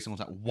chocolate time. every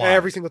single time. Why?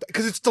 Every single time.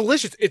 Because it's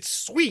delicious. It's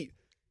sweet.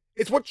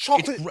 It's what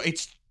chocolate.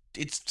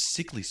 It's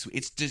sickly sweet.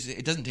 It's just,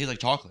 it doesn't taste like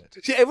chocolate.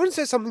 See, everyone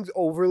says something's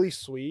overly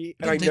sweet,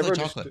 and I never like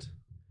understood. chocolate.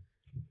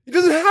 It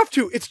doesn't have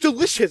to. It's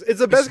delicious. It's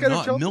the best kind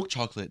of chocolate. Milk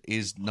chocolate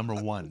is number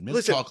one. Milk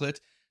Listen.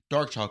 chocolate,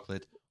 dark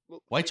chocolate,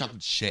 white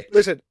chocolate shit.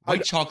 Listen,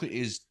 white chocolate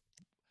is.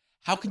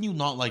 How can you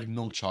not like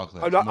milk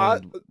chocolate? I'm not. more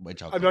than white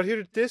chocolate. I'm not here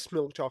to diss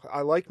milk chocolate.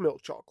 I like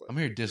milk chocolate. I'm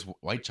here to diss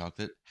white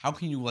chocolate. How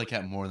can you like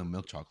that more than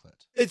milk chocolate?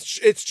 It's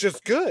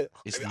just good.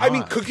 I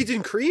mean, cookies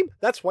and cream.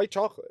 That's white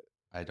chocolate.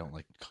 I don't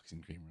like cookies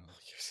and cream. Really.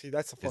 See,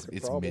 that's the fucking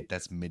It's problem. mid.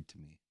 That's mid to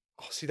me.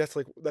 Oh, see, that's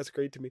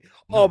great to me.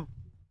 No.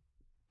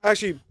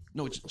 Actually,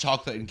 No, it's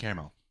chocolate and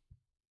caramel.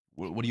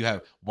 What do you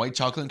have? White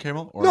chocolate and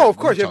caramel? Or no, of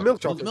course you have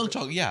milk chocolate. Milk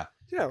chocolate, yeah.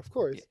 Yeah, of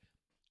course.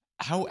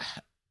 How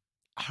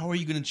are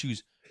you going to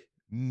choose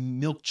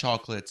milk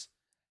chocolate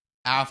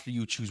after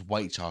you choose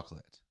white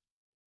chocolate?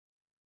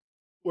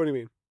 What do you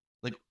mean?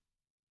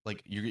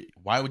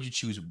 Why would you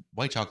choose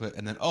white chocolate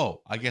and then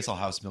I guess I'll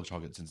have some milk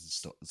chocolate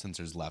since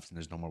there's left and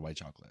there's no more white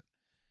chocolate?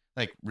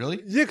 Like,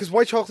 really? Yeah, because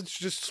white chocolate's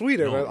just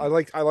sweeter. No.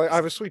 I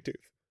have a sweet tooth.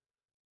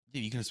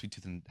 Yeah, you can have sweet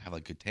tooth and have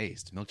like good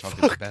taste. Milk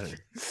chocolate is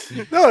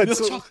better. No, milk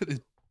chocolate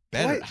is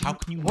better. White- How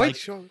can you white like?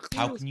 chocolate.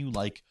 How can you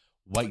like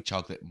white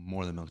chocolate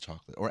more than milk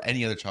chocolate or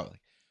any other chocolate?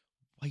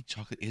 White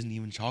chocolate isn't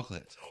even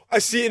chocolate. I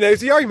see, and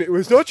there's the argument. It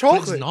was no But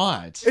chocolate. it's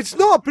not. It's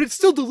not, but it's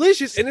still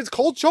delicious, and it's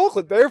called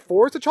chocolate.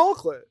 Therefore, it's a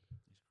chocolate.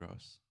 It's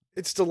gross.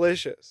 It's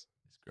delicious.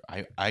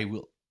 I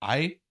will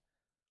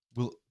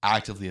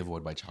actively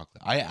avoid white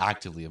chocolate. I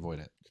actively avoid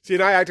it. See,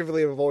 and I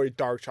actively avoid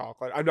dark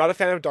chocolate. I'm not a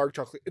fan of dark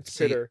chocolate. It's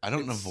bitter. I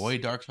don't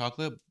avoid dark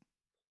chocolate,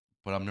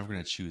 but I'm never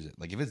gonna choose it.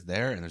 Like if it's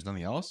there and there's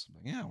nothing else, I'm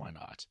like, yeah, why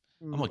not?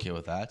 I'm okay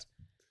with that.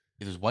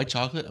 If there's white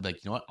chocolate, I'm like,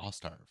 you know what? I'll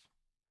starve.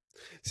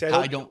 See,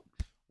 I don't.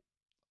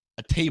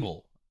 A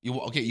table.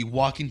 You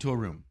walk into a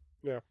room.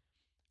 Yeah.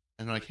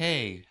 And they're like,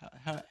 "Hey,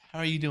 how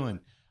are you doing?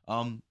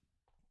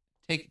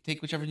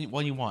 Take whichever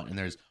one you want." And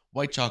there's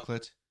white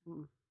chocolate,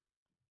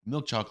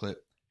 milk chocolate,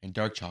 and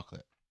dark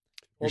chocolate.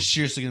 You're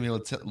seriously gonna be able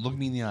to look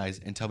me in the eyes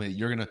and tell me that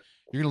you're gonna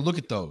look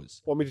at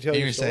those. Want me to tell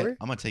you a story? Say,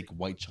 I'm gonna take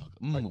white chocolate.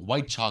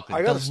 White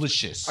chocolate,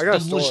 delicious. I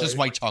got delicious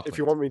white chocolate. If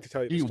you want me to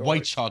tell you the story.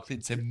 White chocolate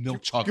instead of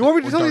milk chocolate. You want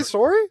me to tell you the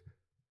story?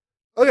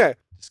 Okay.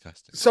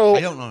 Disgusting. So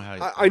I don't know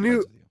how.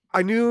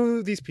 I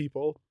knew these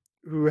people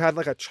who had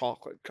like a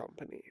chocolate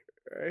company,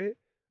 right?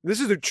 This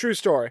is a true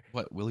story.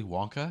 What, Willy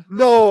Wonka?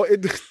 No,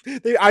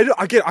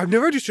 I've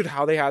never understood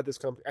how they had this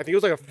company. I think it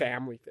was like a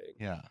family thing.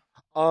 Yeah.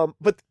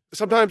 But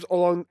sometimes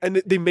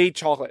they made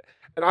chocolate,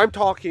 and I'm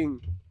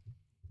talking,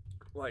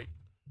 like,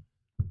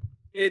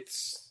 it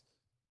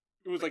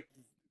was like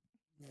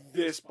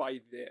this by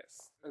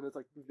this, and it's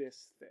like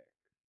this thick.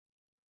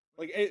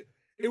 Like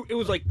it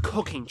was like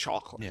cooking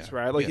chocolates,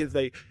 right? Like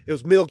it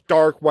was milk,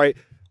 dark, white,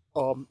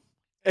 and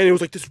it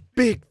was like this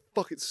big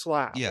fucking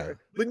slab. Yeah. Right?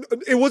 Like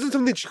it wasn't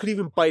something that you could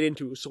even bite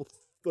into. It was so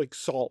like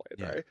solid,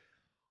 right?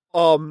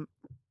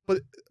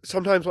 But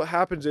sometimes what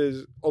happens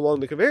is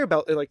along the conveyor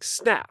belt it like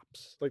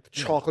snaps, like the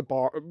chocolate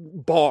bar.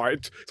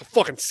 It's a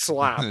fucking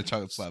slab. The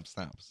chocolate slab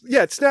snaps.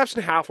 Yeah, it snaps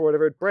in half or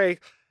whatever. It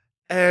breaks,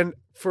 and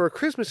for a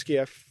Christmas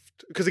gift,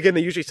 because again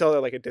they usually sell it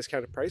at like a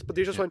discounted price, but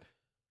they just went,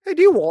 "Hey,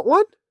 do you want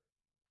one?"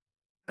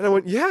 And I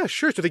went, "Yeah,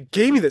 sure." So they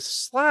gave me this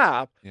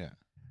slab. Yeah.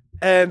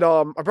 And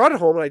I brought it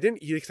home and I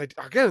didn't eat it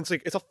because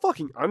it's a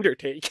fucking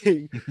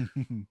undertaking.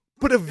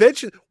 But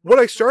eventually, what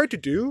I started to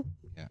do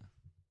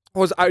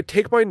was I would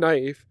take my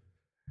knife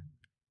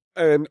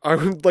and I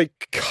would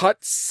like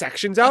cut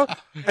sections out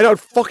and I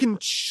would fucking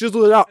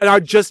chisel it out and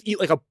I'd just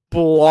eat like a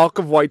block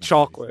of white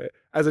chocolate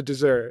as a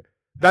dessert.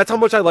 That's how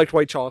much I liked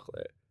white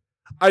chocolate.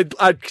 I'd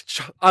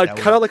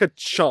cut out like a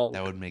chunk.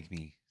 That would make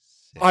me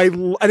sick.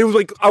 And it was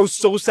like I was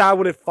so sad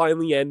when it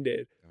finally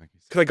ended.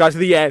 Because I got to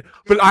the end.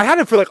 But I had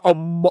it for like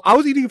I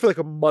was eating it for like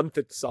a month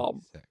at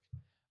some.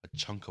 A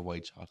chunk of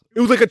white chocolate.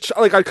 It was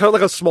like I cut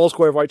like a small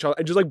square of white chocolate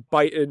and just like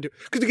bite into it.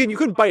 Because again, you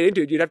couldn't bite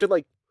into it. You'd have to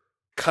like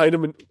kind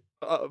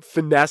of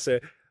finesse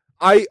it.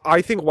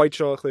 I think white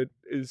chocolate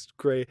is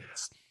great.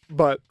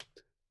 But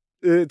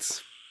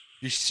it's...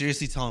 You're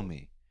seriously telling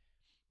me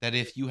that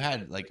if you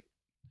had like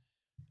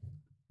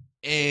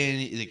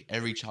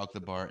every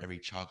chocolate bar, every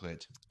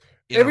chocolate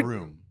in a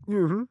room...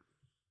 Mm-hmm.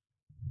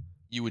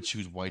 You would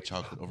choose white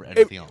chocolate over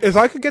anything else. If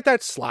I could get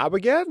that slab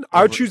again,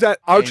 I would choose that.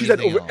 I would choose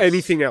that over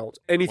anything else.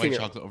 Anything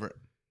white else. Chocolate over.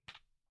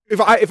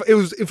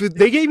 If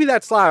they gave me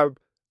that slab,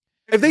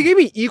 if they gave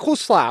me equal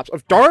slabs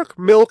of dark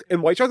milk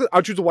and white chocolate,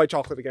 I'd choose the white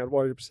chocolate again,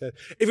 100%.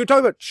 If you're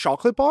talking about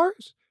chocolate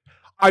bars,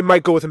 I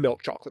might go with a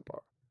milk chocolate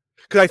bar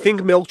because I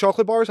think milk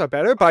chocolate bars are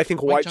better, but I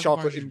think white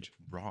chocolate bars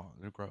are raw.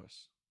 They're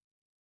gross.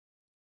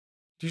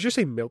 Did you just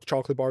say milk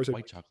chocolate bars?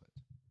 White chocolate.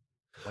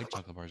 White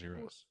chocolate bars are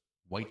gross.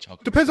 White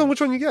chocolate depends on which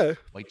one you get.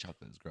 White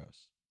chocolate is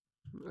gross.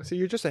 See,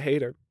 you're just a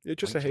hater. You're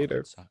just white a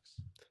hater. Sucks.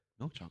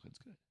 Milk chocolate's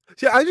good.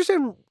 See, I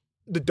understand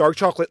the dark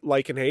chocolate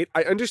like and hate.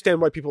 I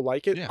understand why people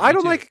like it. Yeah, I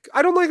don't like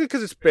it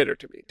because it's bitter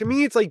to me. To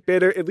me, it's like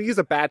bitter. It leaves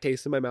a bad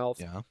taste in my mouth.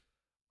 Yeah.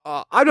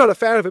 I'm not a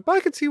fan of it, but I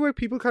can see where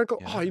people kind of go,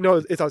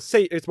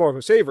 it's more of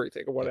a savory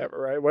thing or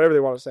whatever, right? Whatever they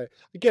want to say.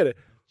 I get it.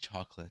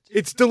 Chocolate.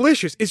 It's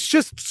delicious. It's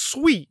just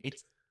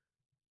sweet.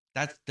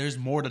 There's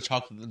more to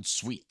chocolate than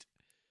sweet.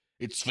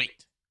 It's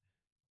sweet.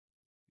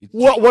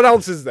 What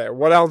else is there?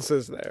 What else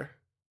is there?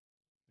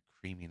 The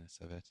creaminess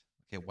of it.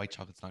 Okay, white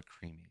chocolate's not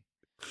creamy.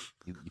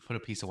 You put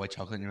a piece of white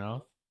chocolate in your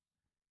mouth,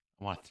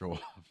 I want to throw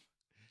up.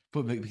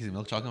 Put a piece of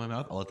milk chocolate in my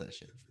mouth, I'll let that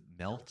shit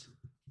melt.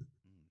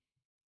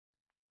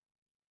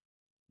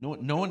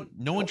 No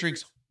one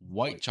drinks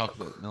white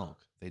chocolate milk.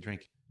 They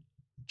drink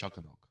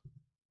chocolate milk.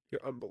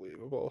 You're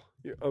unbelievable.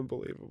 You're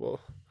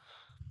unbelievable.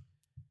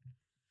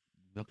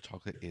 Milk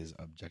chocolate is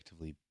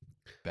objectively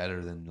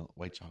better than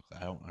white chocolate.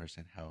 I don't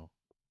understand how.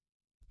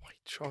 White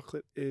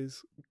chocolate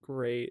is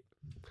great.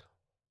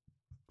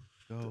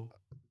 Go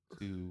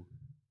to...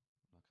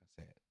 I'm not going to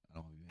say it. I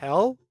don't want to be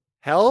hell?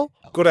 Hell?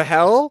 Go to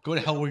hell? Go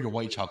to hell where your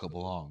white chocolate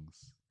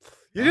belongs.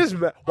 You just...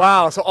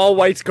 Wow, so all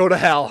whites go to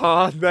hell,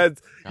 huh?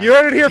 You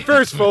heard it here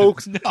first,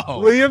 folks. No.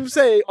 Liam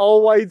say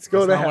all whites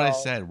go to hell.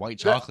 That's not what I said. White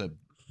chocolate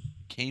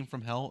came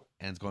from hell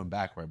and it's going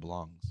back where it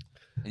belongs.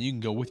 And you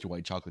can go with your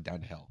white chocolate down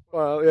to hell.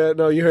 Well, yeah,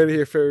 no, you heard it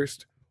here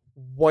first.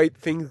 White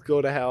things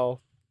go to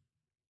hell.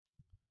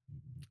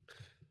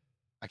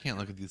 I can't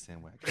look at you the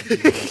same way. I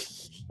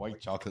can't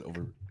white chocolate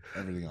over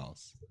everything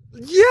else.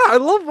 Yeah, I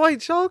love white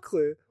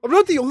chocolate. I'm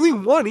not the only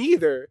one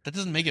either. That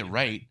doesn't make it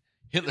right.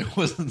 Hitler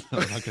wasn't... I'm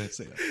not going to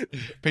say that.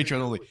 Patreon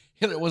only.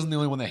 Hitler wasn't the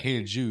only one that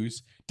hated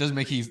Jews. Doesn't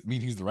mean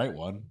he's the right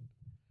one.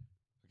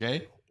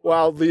 Okay?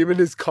 Wow, Liam in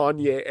his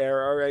Kanye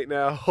era right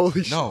now.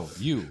 Holy shit. No,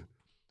 you.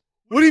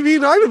 What do you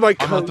mean I'm in my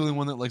I'm not the only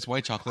one that likes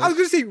white chocolate. I was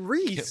going to say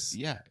Reese.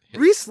 Yeah.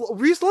 Reese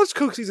loves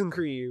cookies and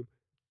cream.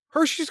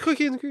 Hershey's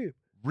cookies and cream.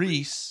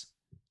 Reese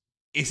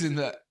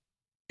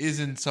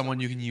isn't someone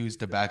you can use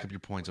to back up your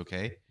points,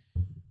 okay?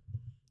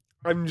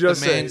 I'm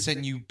just the man saying.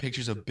 sent you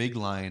pictures of Big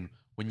Lion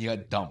when you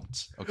got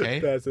dumped. Okay,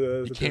 That's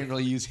you can't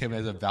really use him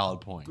as a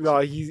valid point. No,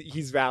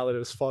 he's valid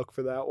as fuck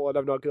for that one.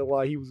 I'm not gonna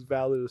lie, he was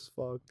valid as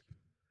fuck.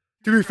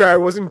 To be fair, it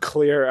wasn't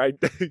clear.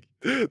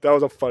 That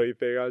was a funny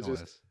thing.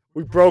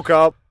 We broke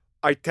up.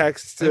 I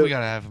texted. I think we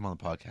gotta have him on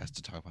the podcast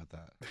to talk about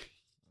that.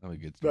 That'd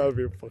be good. That would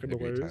be a fucking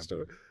hilarious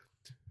story.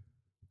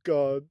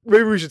 God,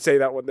 maybe we should say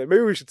that one then.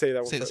 Maybe we should say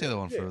that one. Say the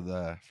one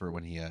for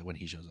when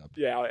he shows up.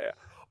 Yeah.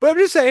 But I'm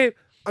just saying,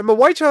 I'm a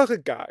white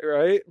chocolate guy,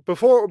 right?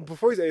 Before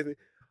he's anything,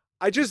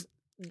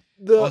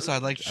 Also,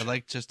 I'd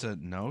like just to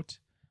note,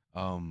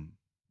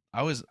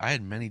 I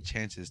had many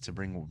chances to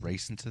bring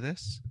race into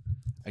this.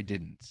 I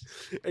didn't.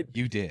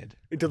 You did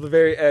until the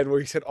very end where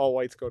he said all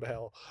whites go to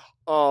hell.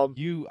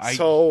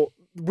 So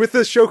with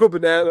the Choco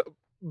banana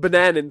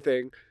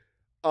thing,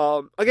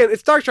 again,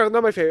 it's dark chocolate,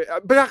 not my favorite,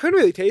 but I couldn't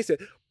really taste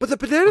it. But the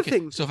banana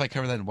thing. So if I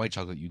cover that in white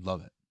chocolate, you'd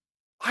love it.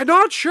 I'm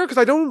not sure because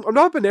I'm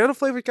not a banana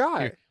flavored guy.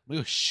 Here, let me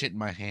go shit in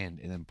my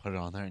hand and then put it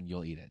on there, and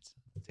you'll eat it.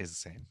 It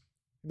tastes the same.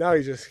 Now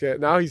he's just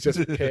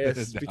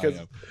pissed because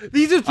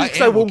these are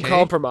things I won't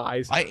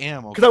compromise. I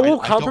am because I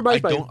won't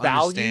compromise my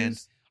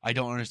values. I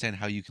don't understand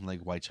how you can like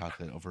white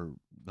chocolate over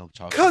milk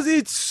chocolate. Because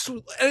it's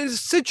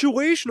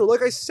situational.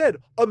 Like I said,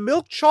 a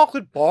milk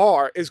chocolate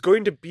bar is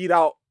going to beat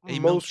out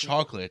milk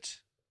chocolate.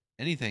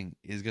 Anything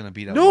is gonna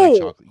beat out white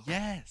chocolate.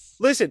 Yes.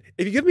 Listen,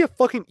 if you give me a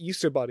fucking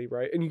Easter bunny,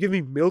 right, and you give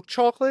me milk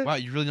chocolate, wow,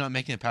 you're really not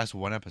making it past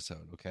one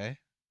episode, okay?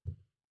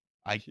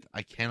 I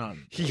cannot.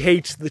 He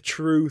hates the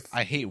truth.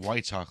 I hate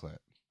white chocolate.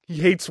 He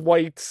hates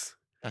whites.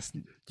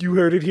 You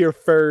heard it here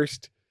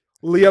first.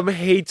 Liam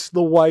hates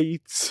the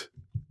whites.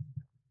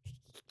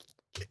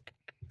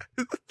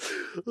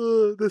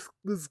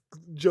 This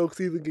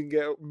joke's either gonna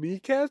get me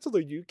canceled or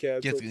you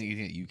canceled. You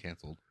get you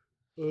canceled.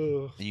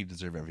 And you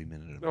deserve every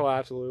minute of it. Oh,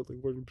 absolutely,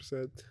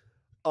 100%.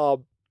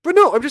 But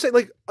no, I'm just saying,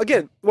 like,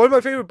 again, one of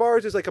my favorite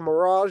bars is like a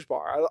Mirage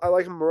bar. I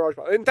like a Mirage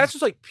bar, and that's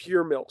just like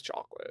pure milk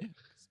chocolate,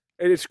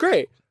 and it's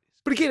great.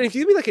 But again, if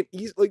you give me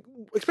like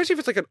especially if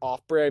it's like an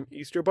off-brand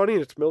Easter bunny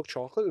and it's milk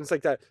chocolate, and it's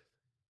like that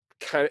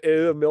kind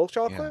of milk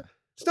chocolate,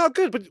 it's not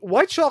good. But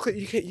white chocolate,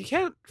 you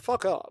can't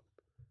fuck up.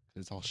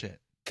 It's all shit.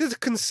 Because it's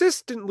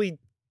consistently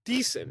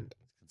decent.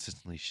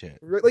 Consistently shit.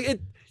 Like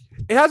it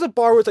has a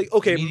bar where it's like,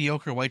 okay,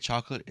 mediocre white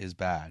chocolate is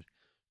bad.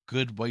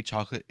 Good white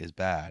chocolate is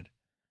bad.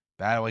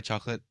 Bad white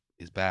chocolate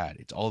is bad.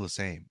 It's all the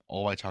same.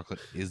 All white chocolate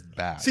is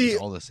bad. See,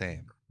 it's all the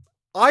same.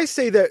 I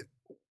say that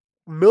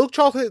white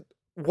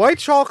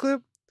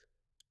chocolate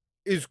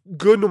is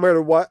good no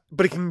matter what,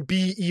 but it can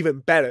be even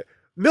better.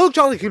 Milk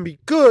chocolate can be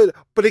good,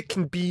 but it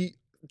can be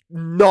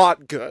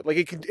not good. Like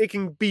it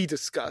can be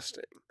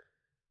disgusting.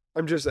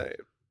 I'm just saying.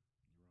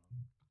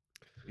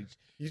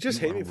 You just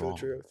hate me for the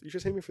truth. You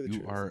just hate me for the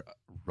truth. You are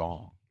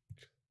wrong.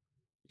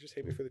 You just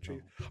hate me for the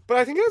truth. But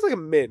I think it has like a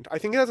mint. I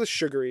think it has a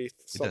sugary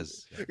something.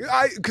 It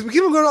does. Because we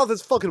keep on going off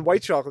this fucking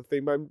white chocolate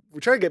thing, but we're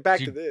trying to get back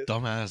to this.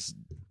 Dumbass.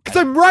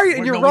 Because I'm right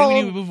and you're wrong.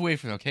 We need to move away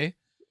from it, okay?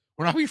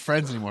 We're not be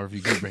friends anymore if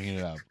you keep bringing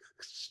it up.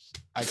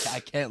 I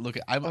can't look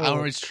at... I'm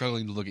already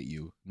struggling to look at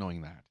you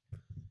knowing that.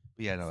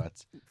 But yeah, no, I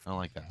don't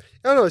like that.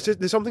 I don't know. It's just,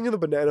 there's something in the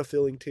banana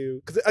filling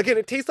too. Because again,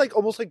 it tastes like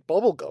almost like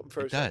bubble gum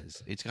first. It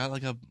does. It's got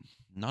like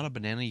not a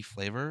banana-y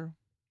flavor.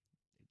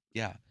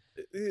 Yeah.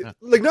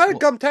 Like not a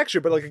gum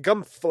texture, but like a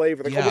gum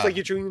flavor. Like almost like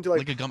you're chewing into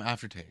like a gum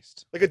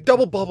aftertaste. Like a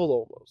double bubble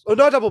almost. Oh,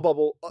 not double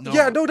bubble. No.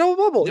 Yeah, no double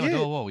bubble. No, yeah.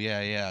 double bubble.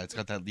 Yeah. It's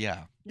got that.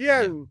 Yeah.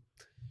 Yeah.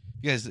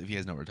 If you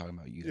guys know what we're talking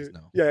about, you guys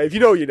know. Yeah, if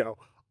you know, you know.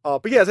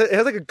 But yeah, it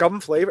has like a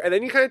gum flavor, and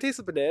then you kind of taste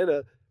the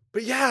banana.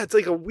 But yeah, it's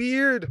like a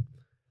weird.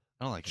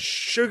 I don't like it.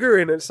 Sugar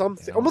in it,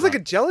 something almost like a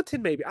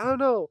gelatin, maybe. I don't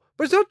know,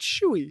 but it's not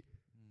chewy.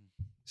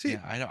 See,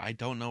 yeah, I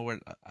don't know where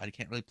I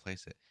can't really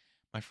place it.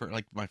 My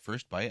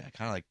first bite, I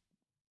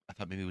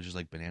thought maybe it was just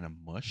like banana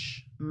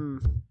mush,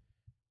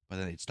 but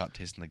then it stopped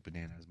tasting like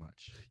banana as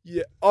much.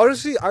 Yeah,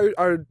 honestly,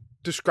 I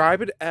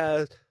describe it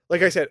as,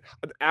 like I said,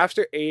 an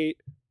after 8,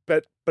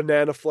 but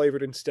banana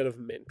flavored instead of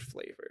mint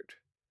flavored,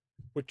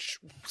 which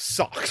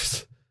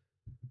sucks.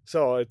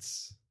 So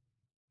is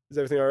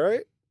everything all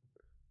right?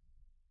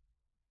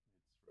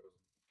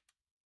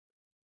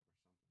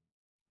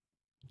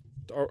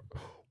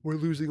 We're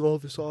losing all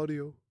this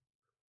audio.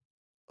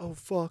 Oh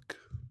fuck.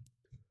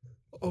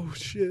 Oh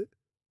shit.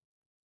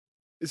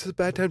 Is this a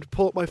bad time to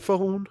pull up my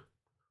phone?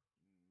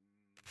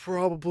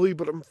 Probably,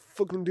 but I'm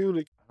fucking doing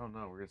it. I don't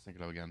know. We're gonna sync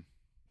it up again.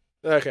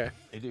 Okay.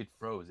 It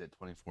froze at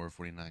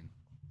 24:49.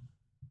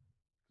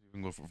 We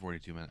can go for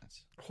 42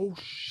 minutes. Oh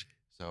shit.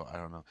 So I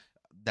don't know.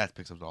 That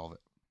picks up all of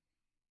it.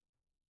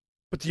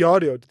 But the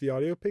audio, did the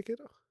audio pick it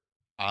up?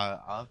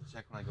 I'll have to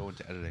check when I go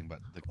into editing, but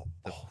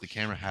the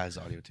camera has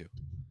audio too.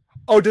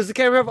 Oh, does the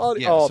camera have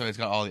audio? Yeah, oh. So it's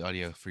got all the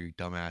audio for your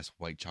dumbass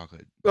white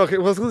chocolate. Okay,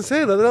 well, I was gonna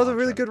say that was a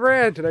really good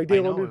rant, and I did.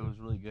 I know it was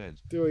really good.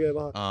 Doing it a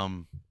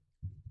lot.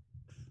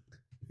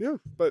 Yeah,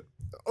 but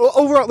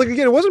overall, like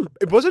again,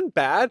 it wasn't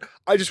bad.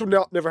 I just would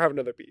never have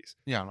another piece.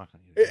 Yeah, I'm not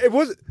gonna eat it. It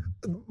was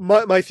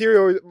my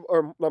theory,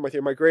 or not my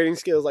theory. My grading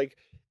scale is like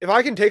if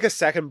I can take a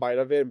second bite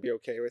of it and be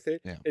okay with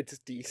it, it's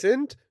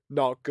decent.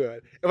 not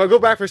good. If I go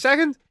back for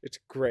second, it's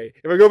great.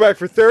 If I go back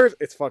for third,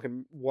 it's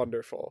fucking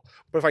wonderful.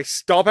 But if I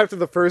stop after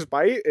the first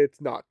bite,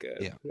 it's not good.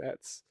 Yeah.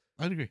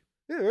 I'd agree.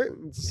 Yeah, right.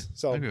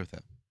 So I agree with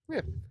that.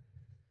 Yeah,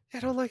 I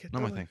don't like it.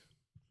 Not my thing.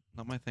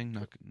 Not my thing.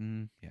 Not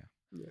yeah.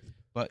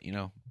 But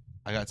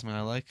I got something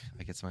I like.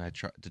 I get something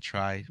to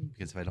try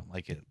because if I don't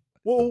like it,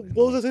 well,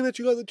 what was the thing that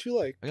you got that you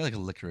like? I got like a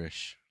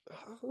licorice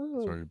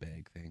sort of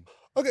bag thing.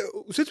 Okay,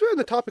 since we're on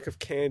the topic of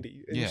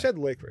candy, and you said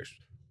licorice,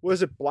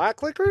 was it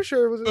black licorice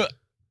or was it?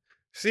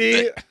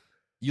 See,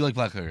 you like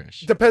black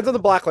licorice? Depends on the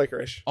black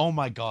licorice. Oh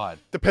my god!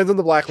 Depends on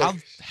the black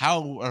licorice.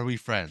 How are we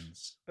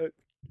friends?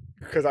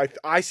 Because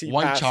I see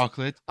white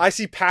chocolate. I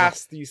see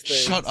past these things.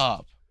 Shut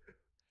up.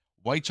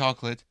 White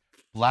chocolate,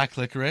 black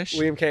licorice.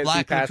 Liam can't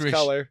see past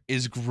color.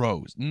 Is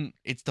gross.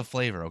 It's the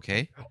flavor,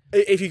 okay?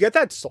 If you get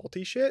that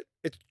salty shit,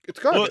 it's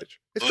garbage.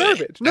 It's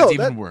garbage. No, that's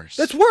even worse.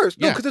 That's worse.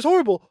 No, because it's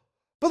horrible.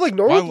 But like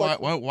normal.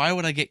 Why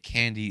would I get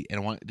candy and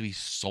I want it to be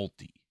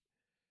salty?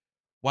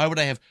 Why would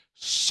I have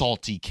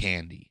salty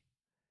candy?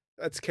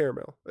 That's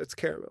caramel. It's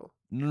caramel.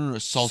 No,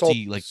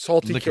 salty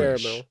salty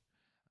licorice. Caramel.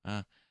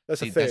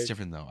 That's a thing. That's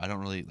different though. I don't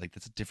really like.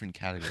 That's a different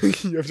category.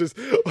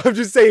 I'm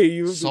just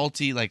saying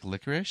salty like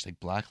licorice, like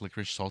black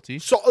licorice, salty.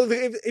 So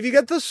if you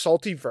get the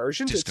salty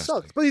version, it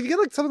sucks. But if you get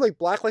like something like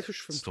black licorice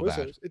from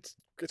Twizzlers, it's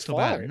still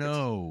fine. Bad.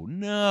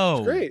 No,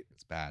 it's great.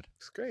 It's bad.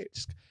 It's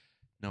great.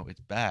 No,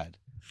 it's bad.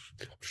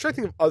 I'm trying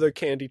to think of other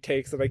candy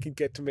takes that I could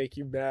get to make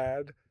you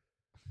mad,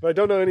 but I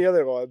don't know any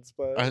other ones.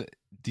 But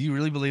do you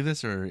really believe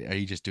this, or are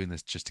you just doing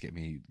this just to get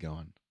me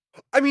going?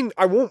 I mean,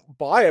 I won't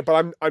buy it,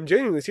 but I'm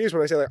genuinely serious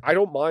when I say like I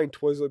don't mind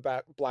Twizzler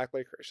black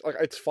licorice. Like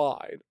it's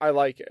fine. I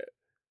like it.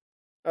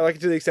 I like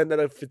it to the extent that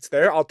if it's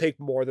there, I'll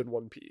take more than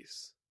one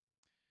piece.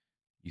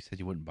 You said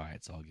you wouldn't buy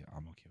it, so I'm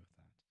okay with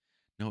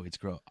that. No, it's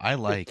gross. I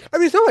mean,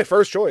 it's not my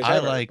first choice. I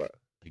like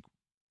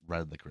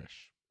red licorice.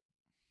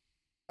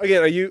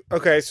 Again, are you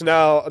okay? So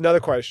now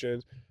another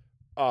question: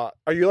 are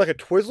you like a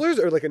Twizzlers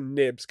or like a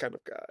Nibs kind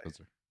of guy?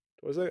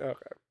 Twizzler.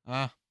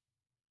 Okay.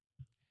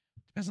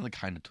 Depends on the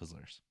kind of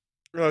Twizzlers.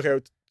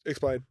 Okay,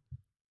 explain.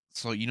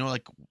 So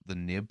like the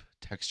nib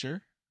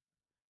texture,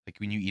 like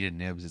when you eat a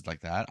nibs, it's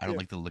like that. I don't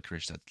like the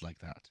licorice that's like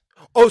that.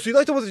 Oh, so you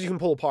like the ones that you can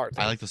pull apart?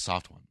 I like the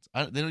soft ones.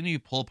 They don't need to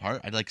pull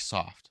apart. I like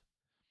soft.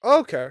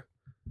 Okay.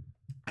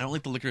 I don't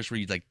like the licorice where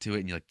you like do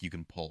it and you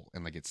can pull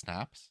and like it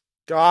snaps.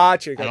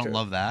 Gotcha. I don't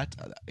love that.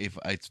 If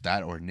it's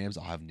that or nibs,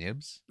 I'll have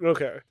nibs.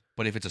 Okay.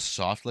 But if it's a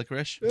soft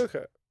licorice,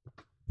 okay,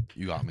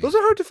 you got me. Those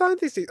are hard to find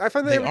these days. I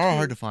find they are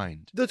hard to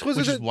find. The Twizzlers,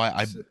 which is why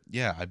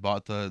I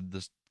bought the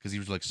because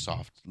these were like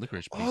soft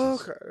licorice pieces. Oh,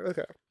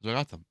 okay. So I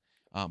got them.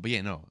 But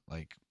yeah, no,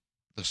 like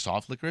the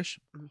soft licorice.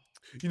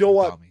 You know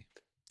what?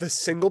 The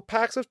single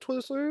packs of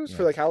Twizzlers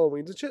for like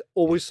Halloween and shit,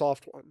 always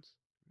soft ones.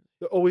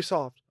 They're always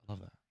soft. I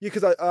love that. Yeah,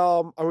 because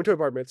I went to a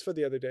bar mitzvah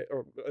the other day.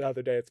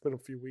 It's been a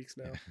few weeks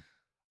now.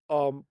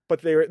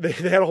 But they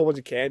had a whole bunch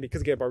of candy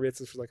because again, bar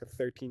mitzvahs for like a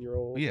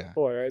 13-year-old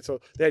boy, right? So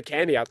they had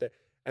candy out there,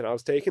 and I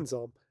was taking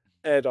some,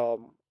 and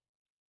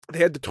they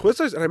had the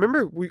Twizzlers, and I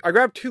remember I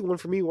grabbed two, one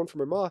for me, one for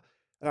my mom,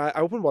 and I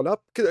opened one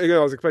up because I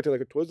was expecting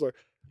like a Twizzler,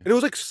 and it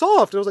was like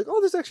soft, and I was like,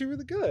 oh, this is actually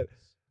really good,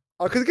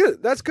 because again,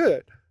 that's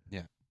good.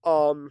 Yeah.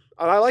 And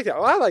I like that.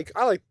 I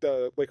like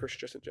the licorice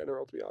just in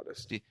general, to be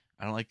honest. See,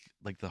 I don't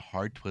like the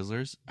hard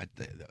Twizzlers.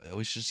 They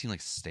always just seem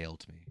like stale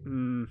to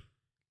me.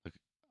 Like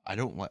I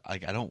don't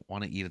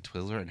want to eat a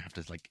Twizzler and have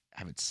to like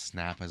have it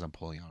snap as I'm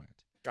pulling on it.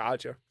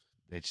 Gotcha.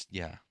 It's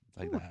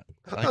like that.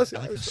 I like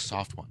the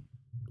soft one.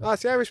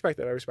 See, I respect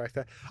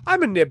that.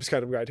 I'm a Nibs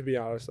kind of guy, to be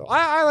honest, though.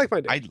 I like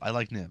my Nibs. I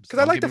like Nibs because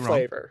I like the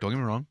flavor. Don't get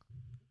me wrong.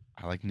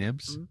 I like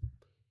Nibs,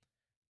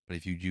 but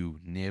if you do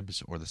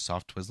Nibs or the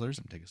soft Twizzlers,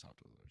 I'm taking soft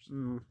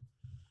Twizzlers.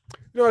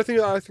 No, I think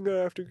I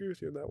have to agree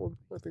with you on that one.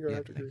 I think I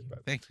have to agree with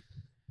that. Thank you.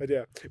 But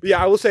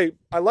yeah, I will say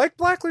I like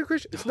black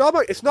licorice. It's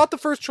not the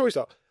first choice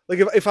though. Like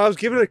if I was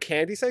given a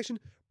candy section,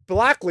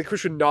 black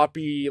licorice would not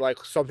be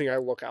like something I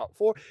look out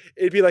for.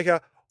 It'd be like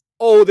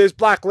there's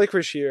black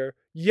licorice here.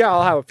 Yeah,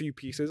 I'll have a few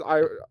pieces.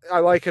 I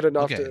like it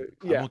enough to.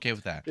 Yeah, I'm okay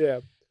with that. Yeah.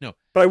 No,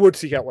 but I would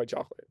seek out white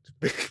chocolate.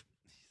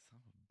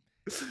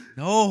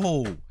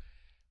 No,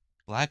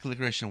 black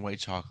licorice and white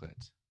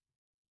chocolate.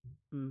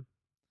 You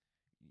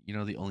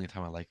know the only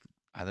time I like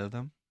either of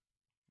them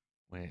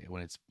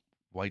when it's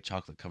white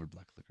chocolate covered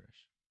black licorice.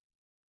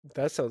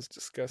 That sounds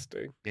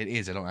disgusting. It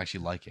is. I don't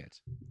actually like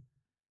it.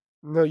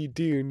 No, you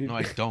do. No,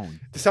 I don't.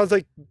 It sounds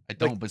like I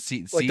don't. But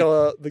see, like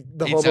the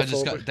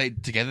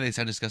homophobic. Together they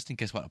sound disgusting.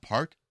 Guess what?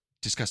 Apart,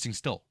 disgusting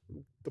still.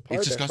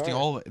 It's disgusting.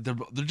 All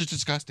they're just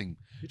disgusting.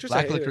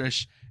 Black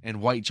licorice and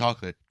white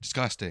chocolate,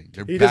 disgusting.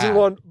 They're he doesn't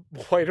want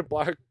white and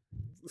black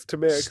to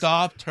mix.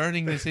 Stop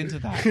turning this into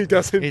that. He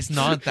doesn't. It's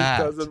not that.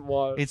 He doesn't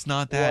want. It's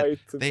not that.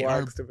 They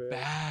are to mix.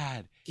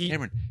 bad.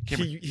 Cameron,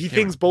 he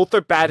thinks both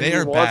are bad, and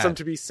he wants them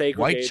to be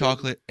segregated. White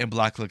chocolate and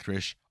black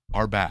licorice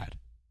are bad.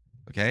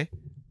 Okay.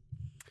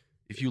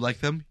 If you like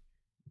them,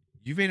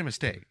 you've made a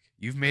mistake.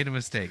 You've made a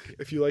mistake.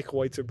 If you like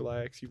whites or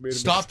blacks, you've made a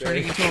Stop mistake.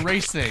 turning it into a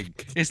race thing.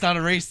 It's not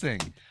a race thing.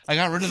 I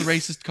got rid of the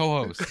racist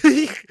co-host.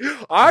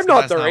 I'm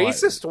not the that's not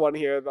racist one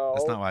here, though.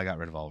 That's not why I got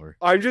rid of Oliver.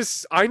 I'm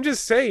just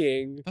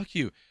saying. Fuck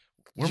you.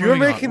 We're You're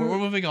moving making- on. We're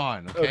moving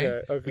on.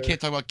 Okay? Okay. We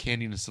can't talk about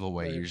candy in a civil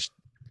way. Right. You're just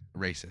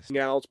racist.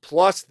 Else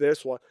plus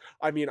this one.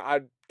 I mean,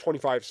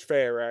 25 is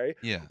fair, right?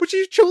 Yeah. But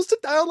you chose to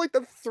dial like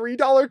the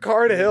 $3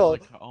 card hill.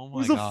 Like, oh It my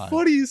was god. the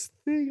funniest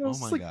thing. I Oh was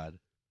my like, god.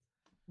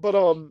 but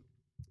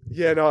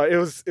yeah, no, it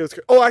was.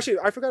 Oh, actually,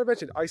 I forgot to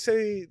mention. I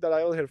say that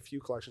I only had a few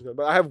collections,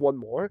 but I have one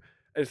more,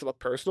 and it's a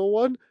personal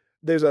one.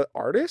 There's an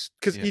artist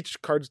because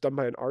each card's done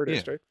by an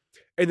artist, right?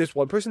 And there's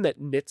one person that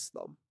knits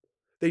them.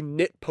 They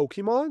knit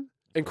Pokemon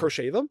and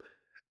crochet them,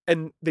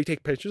 and they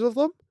take pictures of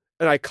them,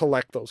 and I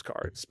collect those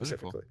cards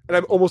specifically. Cool. And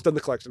I'm almost done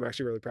the collection. I'm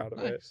actually really proud of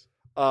it. Nice.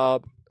 I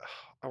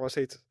want to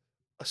say it's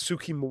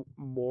Asuki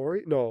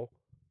Mori. No.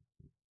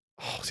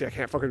 Oh, see, I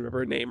can't fucking remember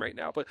her name right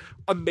now, but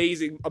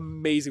amazing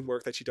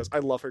work that she does. I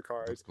love her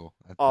cards. That's cool.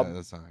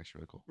 That's not actually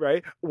really cool.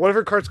 Right? One of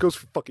her cards goes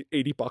for fucking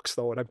 $80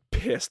 though, and I'm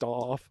pissed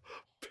off.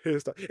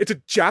 It's a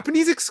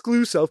Japanese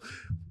exclusive.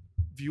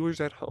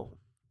 Viewers at home,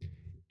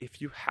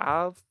 if you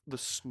have the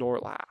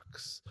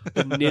Snorlax,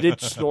 the knitted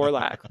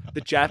Snorlax,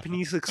 the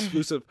Japanese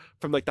exclusive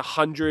from like the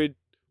 100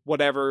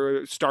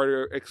 whatever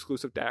starter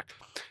exclusive deck,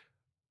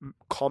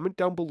 comment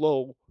down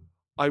below.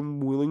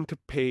 I'm willing to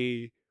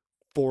pay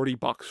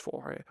 $40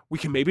 for it. We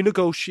can maybe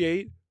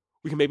negotiate.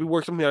 We can maybe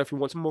work something out if you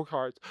want some more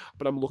cards.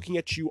 But I'm looking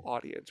at you,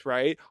 audience,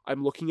 right?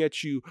 I'm looking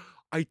at you.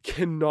 I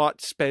cannot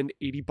spend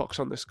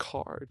 $80 on this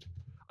card.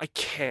 I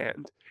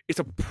can't. It's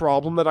a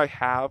problem that I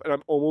have, and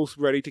I'm almost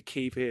ready to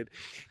cave in.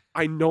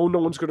 I know no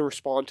one's going to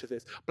respond to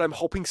this, but I'm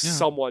hoping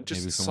someone,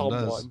 just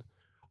someone.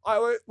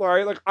 I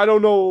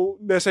don't know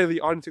necessarily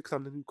the audience because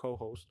I'm the new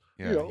co-host.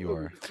 Yeah, you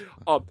are.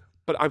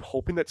 But I'm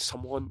hoping that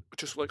someone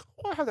just like,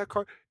 oh, I have that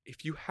card.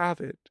 If you have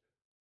it,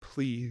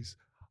 please,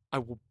 I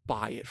will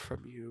buy it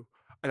from you,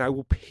 and I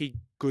will pay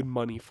good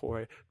money for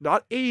it.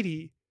 Not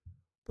 80,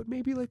 but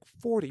maybe like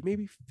 40,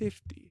 maybe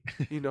 50.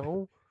 You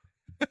know,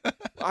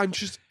 I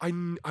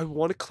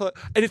want to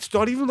and it's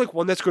not even like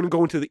one that's going to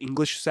go into the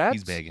English sets.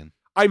 He's begging.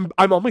 I'm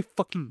on my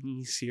fucking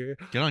knees here.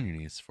 Get on your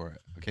knees for it.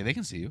 Okay, they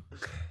can see you.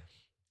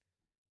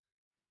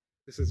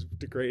 This is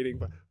degrading,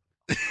 but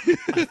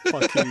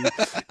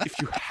if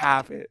you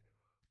have it,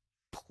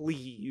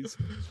 please.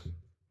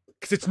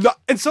 Because it's not,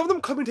 and some of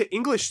them come into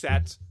English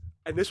sets,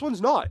 and this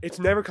one's not. It's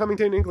never coming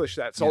to an English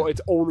set, so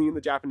it's only in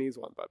the Japanese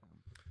one. But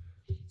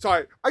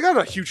sorry, I got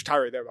a huge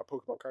tirade there about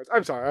Pokemon cards.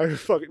 I'm sorry, I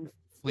fucking.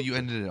 Well, you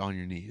ended it on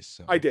your knees.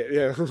 So. I did,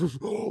 yeah.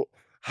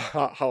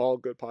 How all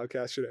good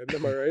podcasts should end,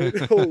 am I right?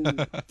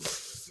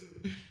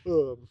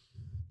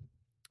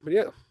 But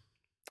yeah.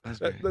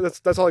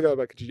 That's all I got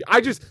about Kijiji.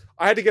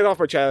 I had to get it off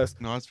my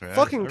chest. No, that's fair.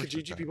 Fucking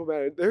Kijiji people,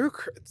 man.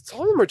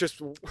 Some of them are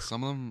just.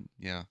 Some of them,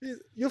 yeah.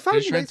 You'll find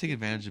they're just trying to take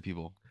advantage of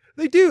people.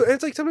 They do, and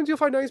it's like sometimes you'll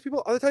find nice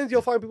people. Other times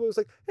you'll find people who's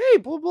like, "Hey,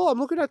 blah blah, I'm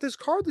looking at this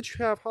card that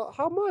you have.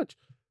 How much?"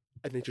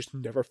 And they just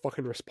never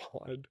fucking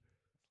respond.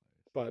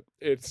 But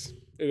it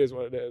is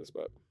what it is.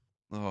 But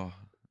oh,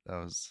 that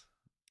was.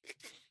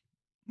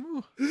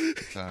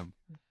 Did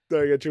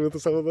I get you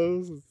with some of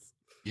those?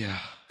 Yeah,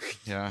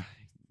 you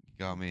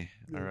got me.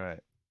 All right.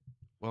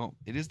 Well,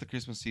 it is the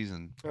Christmas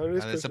season.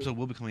 This episode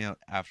will be coming out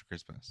after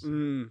Christmas.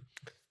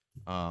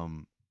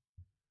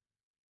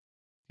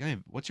 Yeah,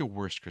 what's your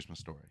worst Christmas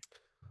story?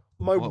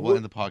 We'll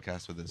end the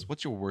podcast with this.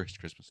 What's your worst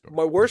Christmas story?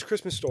 My worst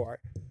Christmas story.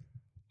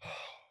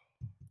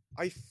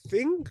 I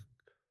think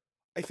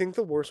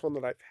the worst one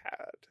that I've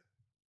had.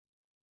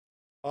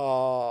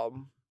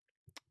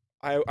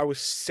 I was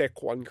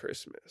sick one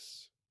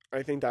Christmas.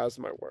 I think that was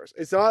my worst.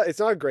 It's not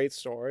a great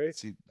story.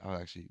 See,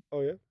 actually.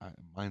 Oh yeah.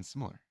 Mine's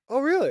similar.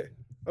 Oh really?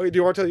 Okay, do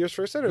you want to tell yours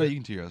first then? No, you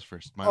can tell yours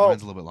first.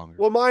 Mine's a little bit longer.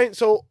 Well, mine.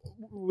 So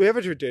we have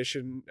a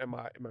tradition in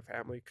my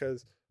family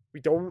because we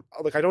don't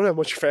I don't have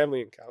much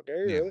family in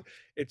Calgary. Really,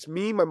 it's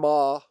me, my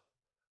mom,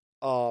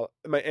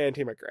 my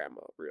auntie, and my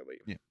grandma. Really.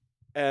 Yeah.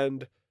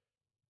 And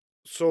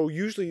so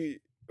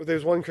usually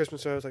there's one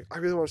Christmas where I was like, I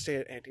really want to stay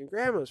at auntie and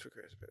grandma's for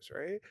Christmas,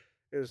 right?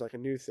 It was like a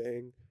new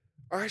thing.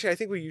 Or actually, I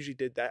think we usually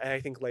did that, and I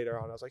think later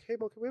on I was like, "Hey,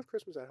 Mom, can we have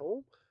Christmas at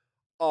home?"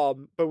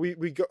 But we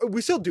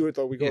still do it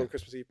though. We go on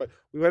Christmas Eve, but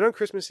we went on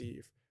Christmas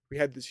Eve. We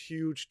had this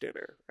huge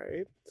dinner,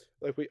 right?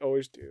 Like we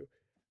always do,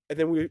 and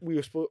then we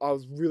were I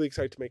was really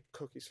excited to make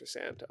cookies for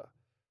Santa,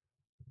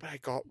 but I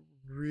got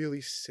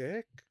really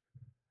sick,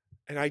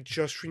 and I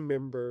just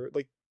remember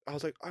I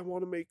was like, I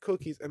want to make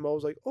cookies, and Mom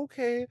was like,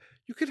 okay,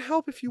 you can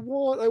help if you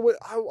want. I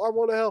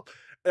want to help,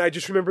 and I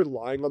just remember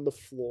lying on the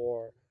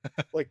floor,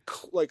 like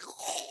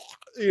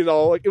you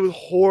know, it was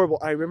horrible.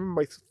 I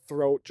remember my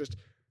throat just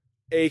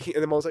aching,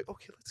 and then I was like,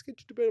 okay, let's get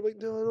you to bed. I'm like,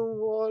 no, I don't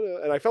want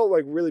to. And I felt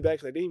really bad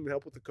because I didn't even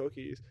help with the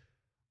cookies.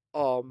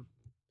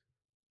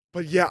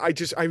 But yeah,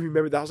 I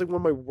remember that was one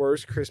of my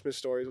worst Christmas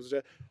stories.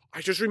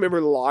 I just remember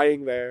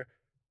lying there,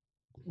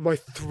 my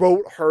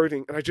throat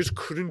hurting, and I just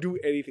couldn't do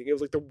anything. It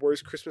was the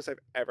worst Christmas I've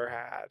ever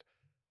had.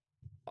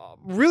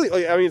 Really,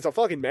 like, I mean, it's a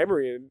fucking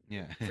memory, and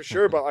Yeah. for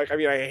sure. But like, I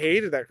mean, I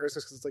hated that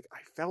Christmas because it's like I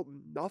felt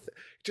nothing.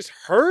 It just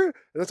hurt,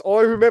 and that's all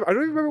I remember. I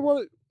don't even remember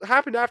what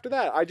happened after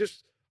that. I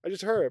just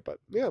hurt. But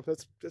yeah,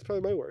 that's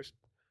probably my worst.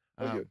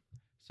 How about you?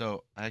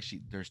 So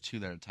there's two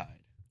that are tied.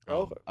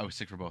 Oh, okay. I was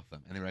sick for both of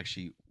them, and they were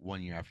actually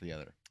 1 year after the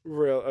other.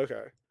 Real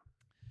okay.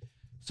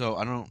 So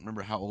I don't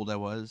remember how old I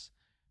was,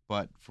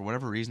 but for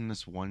whatever reason,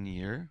 this 1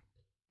 year,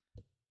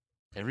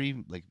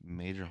 every like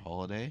major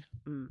holiday,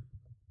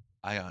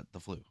 I got the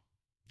flu.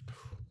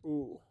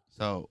 Ooh.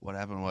 So what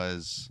happened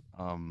was,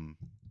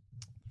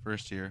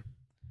 first year,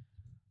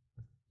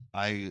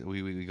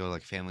 we go to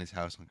like family's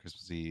house on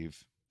Christmas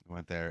Eve. We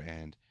went there,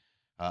 and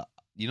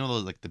you know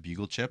those like the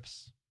bugle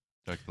chips,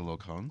 they're like the little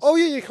cones. Oh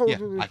yeah.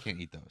 I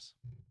can't eat those.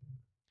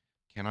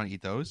 Cannot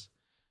eat those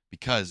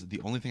because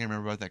the only thing I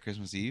remember about that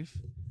Christmas Eve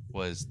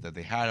was that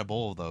they had a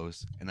bowl of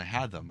those, and I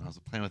had them. And I was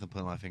playing with them,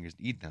 putting my fingers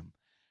to eat them,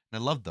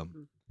 and I loved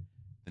them.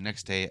 The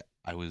next day,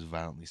 I was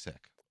violently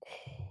sick.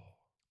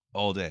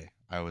 All day,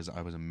 I was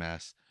a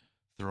mess,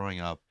 throwing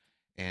up,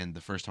 and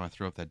the first time I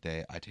threw up that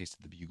day, I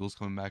tasted the bugles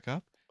coming back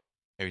up.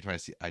 Every time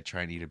I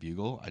try and eat a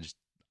bugle,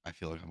 I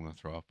feel like I'm gonna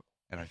throw up,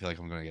 and I feel like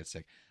I'm gonna get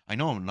sick. I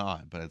know I'm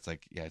not, but it's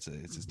like it's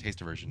a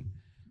taste aversion.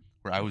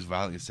 Where I was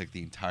violently sick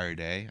the entire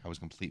day, I was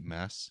a complete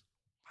mess.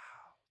 Wow.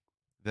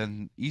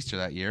 Then Easter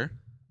that year,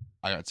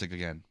 I got sick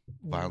again,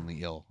 violently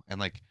ill, and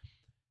like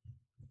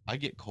I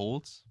get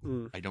colds.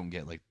 I don't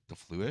get like the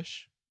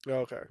flu-ish.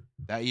 Okay.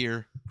 That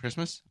year,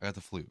 Christmas, I got the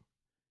flu.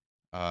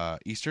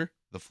 Easter,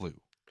 the flu.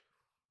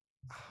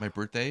 My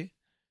birthday,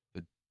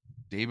 the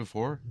day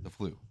before, the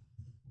flu.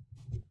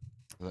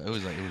 It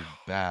was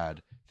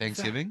bad.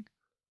 Thanksgiving,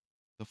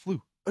 the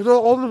flu.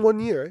 All in 1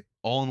 year, eh?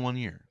 All in 1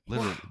 year.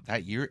 Literally,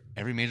 that year,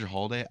 every major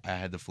holiday, I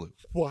had the flu.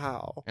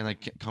 Wow. And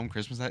like come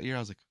Christmas that year, I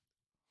was like,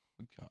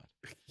 oh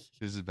God,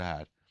 this is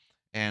bad.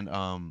 And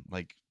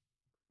like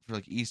for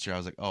like Easter, I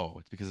was like, oh,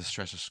 it's because the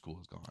stress of school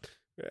is gone.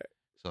 Right.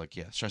 So like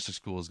stress of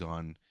school is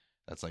gone.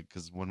 That's like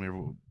because when we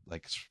were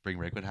like spring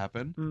break would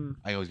happen,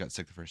 I always got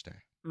sick the first day.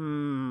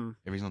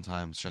 Every single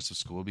time stress of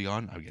school would be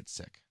gone, I would get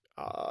sick.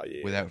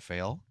 Yeah. Without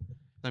fail,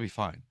 that'd be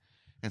fine.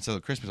 And so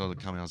the Christmas was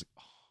coming, I was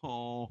like,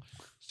 oh.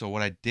 So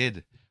what I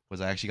did was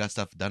I actually got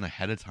stuff done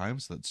ahead of time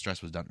so that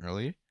stress was done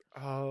early.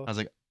 I was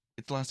like,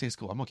 it's the last day of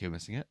school. I'm okay with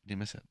missing it. Didn't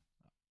miss it.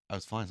 I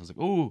was fine. So I was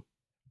like, oh,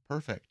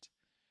 perfect.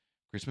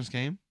 Christmas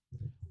came.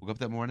 Woke up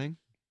that morning.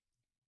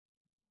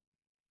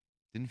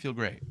 Didn't feel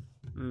great.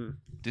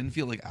 Didn't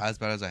feel like as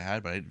bad as I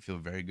had, but I didn't feel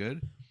very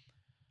good.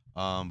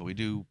 But we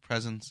do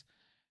presents,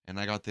 and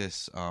I got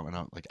this. And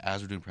I, like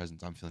as we're doing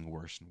presents, I'm feeling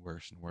worse and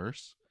worse and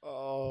worse.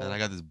 Oh. And I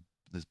got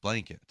this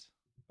blanket.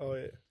 Oh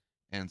yeah.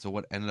 And so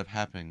what ended up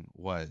happening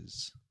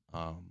was,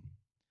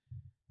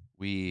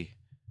 we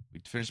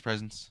finish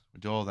presents,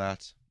 we do all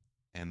that,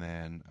 and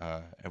then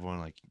everyone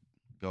like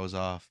goes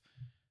off.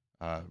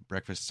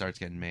 Breakfast starts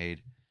getting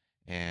made,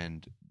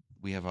 and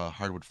we have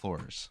hardwood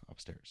floors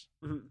upstairs.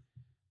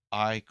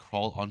 I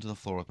crawled onto the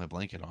floor with my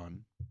blanket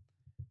on,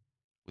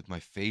 with my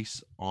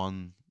face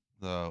on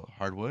the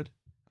hardwood.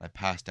 I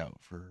passed out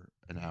for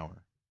an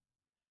hour.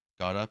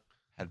 Got up,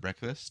 had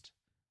breakfast,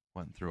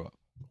 went and threw up.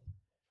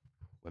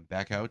 Went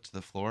back out to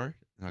the floor,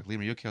 and like,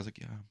 Liam, are you okay? I was like,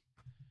 yeah,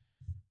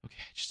 okay,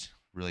 just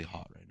really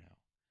hot right now.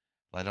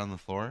 Lie down on the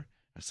floor,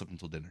 I slept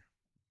until dinner.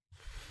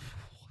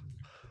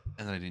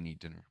 And then I didn't eat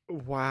dinner.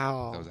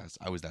 Wow.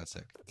 I was that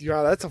sick.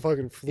 Yeah, that's a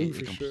fucking flu It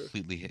for sure.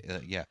 completely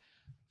hit, yeah.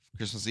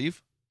 Christmas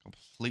Eve,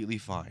 completely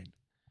fine.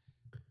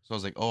 So I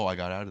was like, oh, I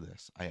got out of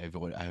this. I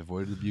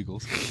avoided the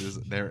bugles.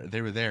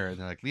 They were there, and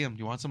they're like, Liam, do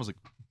you want some? I was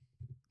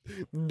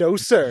like, no,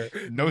 sir.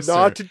 No, not sir.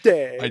 Not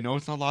today. I know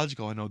it's not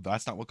logical. I know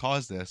that's not what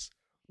caused this.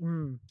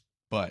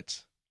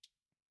 But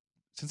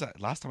since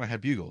last time I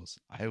had bugles,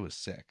 I was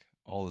sick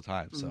all the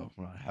time. So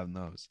we're not having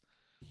those.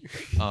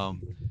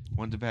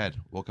 Went to bed.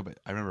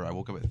 I remember I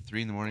woke up at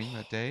 3 a.m.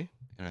 that day,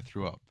 and I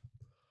threw up.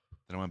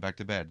 Then I went back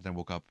to bed. Then I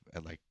woke up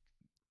at like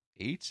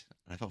 8,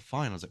 and I felt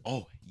fine. I was like,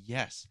 oh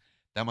yes,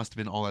 that must have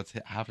been all that's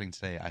happening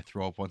today. I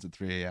threw up once at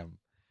 3 a.m.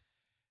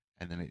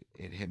 And then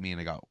it hit me,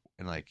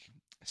 and like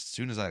as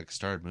soon as I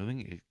started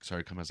moving, it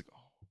started coming. I was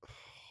like,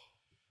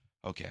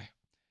 oh, okay,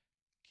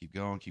 keep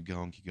going.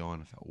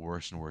 I felt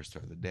worse and worse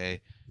throughout the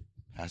day.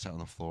 Passed out on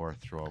the floor.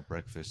 Throw out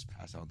breakfast.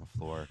 Passed out on the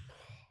floor.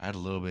 I had a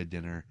little bit of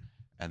dinner,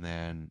 and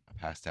then I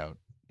passed out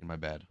in my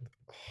bed.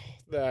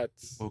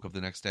 Woke up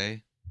the next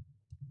day,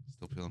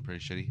 still feeling pretty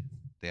shitty.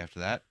 Day after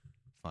that,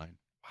 fine.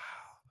 Wow.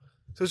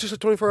 So it's just a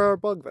 24-hour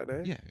bug then,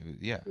 eh?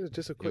 Yeah. It was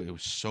just a quick. It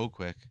was so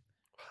quick.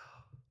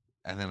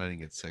 And then I didn't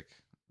get sick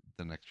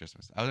the next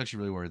Christmas. I was actually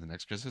really worried the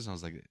next Christmas. I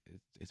was like,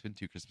 it's been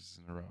 2 Christmases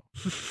in a row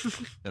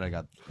that I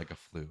got like a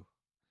flu.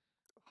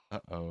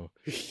 Uh-oh.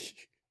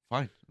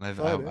 Fine. And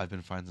I've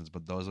been fine since,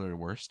 but those are the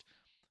worst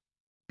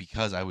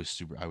because I was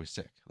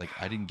sick. Like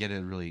I didn't get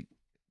to really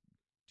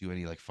do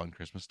any like fun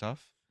Christmas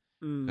stuff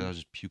because I was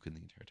just puking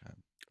the entire time.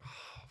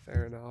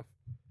 Fair enough.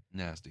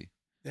 Nasty.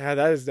 Yeah,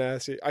 that is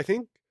nasty. I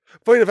think,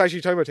 funny enough,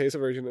 actually talking about taste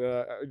aversion,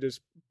 I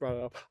just brought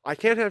it up. I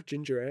can't have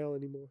ginger ale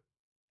anymore.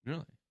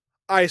 Really?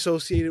 I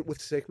associate it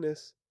with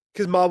sickness.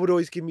 Because Mom would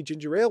always give me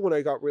ginger ale when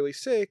I got really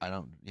sick. I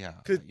don't. Yeah.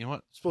 Cause You know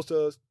what? it's supposed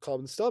to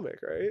calm the stomach,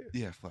 right?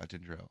 Yeah, flat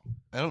ginger ale.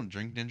 I don't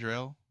drink ginger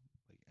ale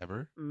like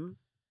ever, Mm-hmm.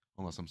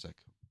 unless I'm sick.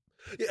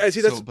 Yeah,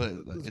 see, that's... So, but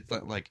it's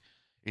not like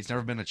it's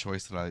never been a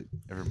choice that I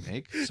ever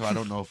make. So I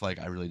don't know if like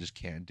I really just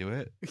can't do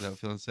it without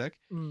feeling sick.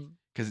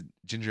 Because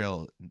ginger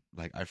ale,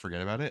 like I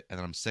forget about it, and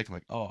then I'm sick. I'm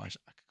like, oh, I could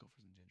go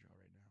for some ginger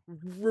ale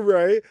right now.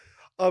 Right.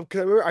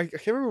 Cause I remember, I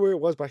can't remember where it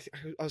was, but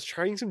I was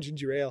trying some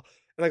ginger ale,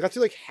 and I got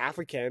through like half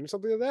a can or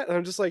something like that, and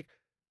I'm just like,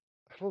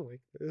 I don't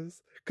like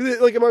this. Because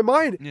like in my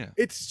mind,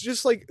 it's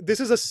just like, this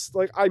is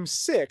like, I'm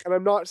sick, and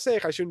I'm not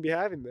sick. I shouldn't be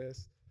having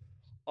this.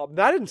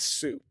 That and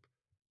soup.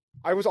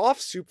 I was off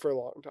soup for a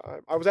long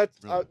time. I was at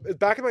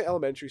back in my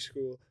elementary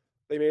school.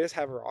 They made us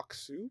have rock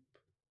soup,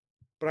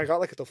 but I got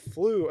like the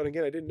flu, and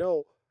again I didn't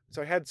know,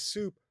 so I had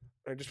soup,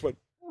 and I just went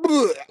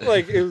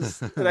like it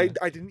was, and I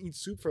didn't eat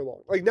soup for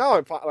long. Like now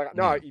I'm fine. Like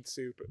now I eat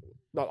soup,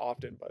 not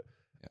often, but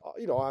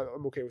you know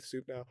I'm okay with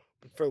soup now.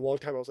 But for a long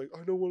time I was like,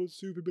 I don't want a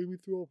soup. It made me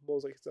throw up. I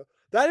was like, so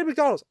that and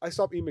McDonald's. I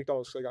stopped eating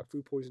McDonald's because I got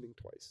food poisoning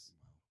twice.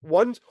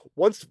 Once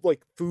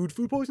like food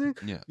poisoning.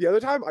 Yeah. The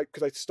other time,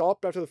 because I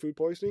stopped after the food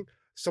poisoning.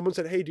 Someone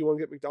said, hey, do you want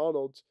to get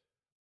McDonald's?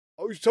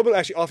 Oh, someone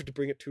actually offered to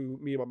bring it to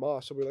me and my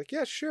mom. So we were like,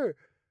 yeah, sure.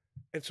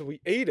 And so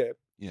we ate it.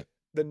 Yeah.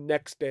 The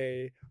next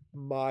day,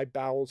 my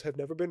bowels have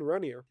never been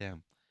runnier.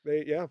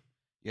 Yeah.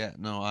 Yeah,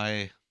 no,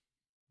 I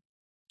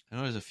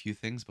know there's a few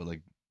things, but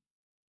like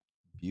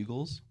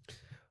Bugles,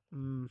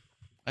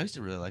 I used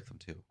to really like them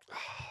too.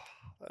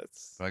 But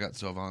I got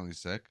so violently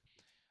sick.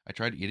 I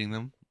tried eating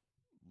them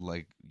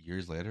like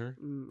years later.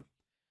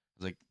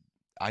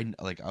 I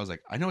was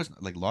like, I know it's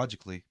like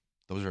logically,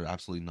 those are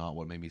absolutely not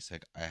what made me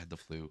sick. I had the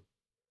flu.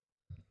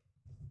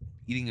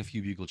 Eating a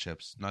few Bugle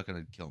chips, not going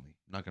to kill me.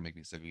 Not going to make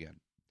me sick again.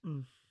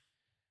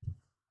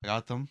 I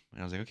got them,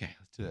 and I was like, okay,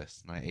 let's do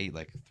this. And I ate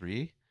like 3.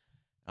 And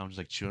I'm just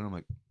like chewing. I'm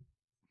like...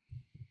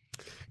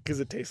 Because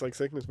it tastes like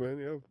sickness, man,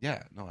 yeah.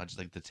 Yeah, no, I just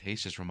like the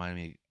taste just reminded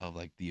me of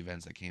like the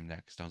events that came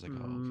next. I was like,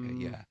 oh, okay,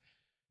 yeah.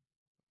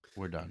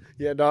 We're done.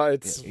 Yeah, no,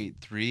 it's... I ate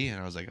 3,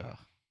 and I was like, oh.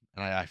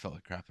 And I felt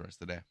like crap the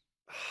rest of the day.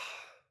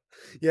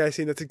 Yeah, I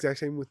see. That's the exact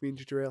same with me and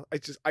ginger ale.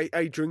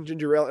 I drink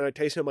ginger ale and I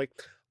taste it. I'm like,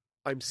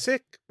 I'm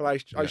sick, but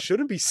I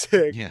shouldn't be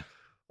sick. Yeah.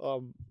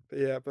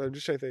 Yeah, but I'm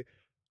just trying to think.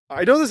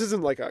 I know this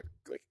isn't like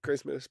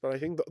Christmas, but I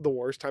think the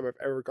worst time I've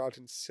ever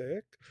gotten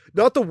sick,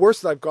 not the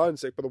worst that I've gotten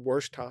sick, but the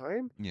worst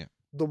time. Yeah.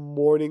 The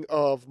morning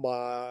of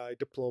my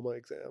diploma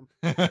exam.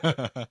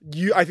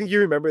 I think you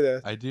remember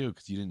this. I do,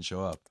 because you didn't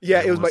show up. Yeah,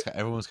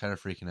 everyone was kind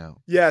of freaking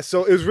out. Yeah,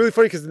 so it was really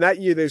funny because in that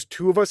year, there's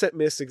 2 of us that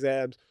missed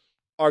exams.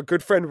 Our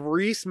good friend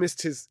Reese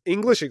missed his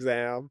English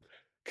exam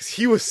because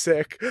he was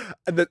sick.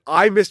 And then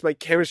I missed my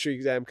chemistry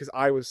exam because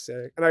I was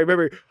sick. And I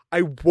remember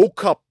I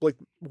woke up like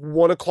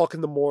 1 o'clock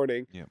in the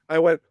morning. Yeah. I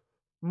went,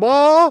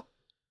 Ma,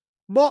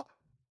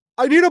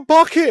 I need a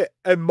bucket.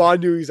 And Ma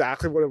knew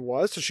exactly what it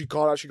was. So she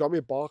got me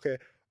a bucket.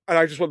 And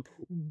I just went,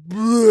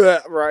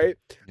 bleh, right?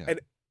 Yeah. And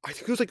I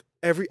think it was like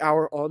every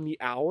hour on the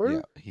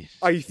hour,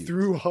 I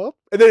threw up.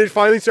 And then it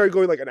finally started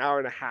going like an hour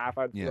and a half.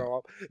 I'd throw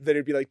up. Then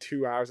it'd be like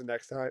 2 hours the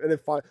next time. And then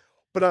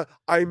But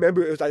I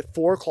remember it was at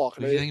 4 o'clock.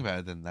 If you think about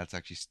it, then that's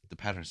actually the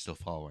pattern's still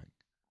following.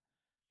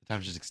 The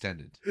time's just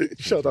extended.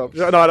 Shut up!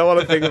 No, I don't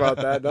want to think about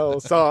that. No,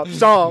 stop.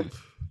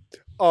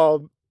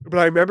 But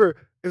I remember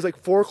it was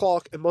like 4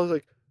 o'clock, and Mom was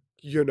like,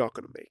 "You're not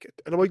gonna make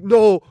it," and I'm like,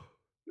 "No,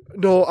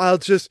 I'll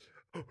just."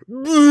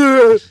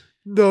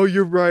 No,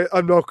 you're right.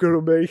 I'm not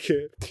gonna make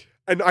it.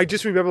 And I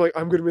just remember like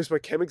I'm gonna miss my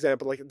chem exam,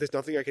 but like there's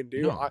nothing I can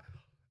do. No.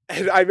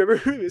 And I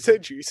remember Miss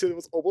Andreessen, it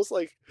was almost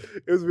like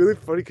it was really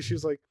funny because she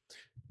was like,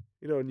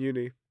 you know, in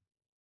uni,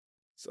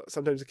 so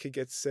sometimes a kid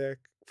gets sick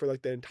for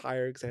like the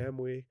entire exam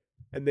week,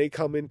 and they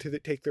come in to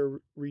take their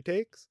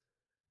retakes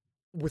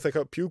with like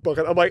a puke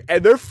bucket. I'm like,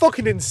 and they're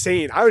fucking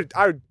insane. I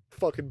would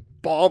fucking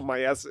bomb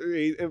my ass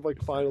in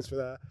like finals for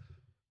that.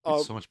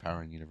 So much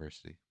power in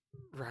university,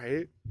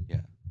 right?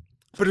 Yeah.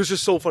 But it was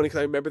just so funny because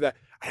I remember that.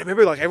 I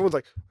remember like everyone's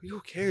like, "Are you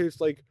okay?" It's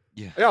like,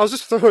 yeah, I was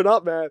just throwing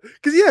up, man.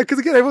 Because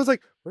again, everyone's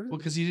like, well,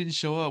 because you didn't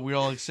show up. We were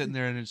all like sitting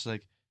there, and it's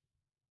like,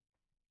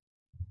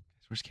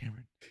 where's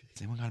Cameron?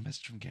 Has anyone got a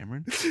message from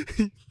Cameron?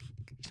 He's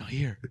not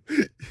here.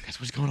 Guys,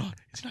 what's going on?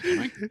 Is he not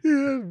coming?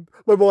 Yeah.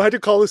 My mom had to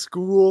call the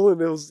school,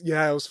 and it was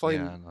funny.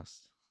 Yeah,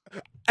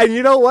 and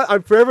you know what?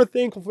 I'm forever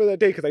thankful for that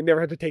day because I never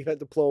had to take that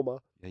diploma.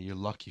 Yeah, you're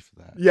lucky for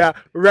that. Yeah,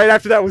 right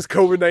after that was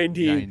COVID-19.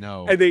 Yeah, I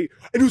know. And it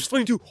was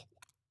funny too.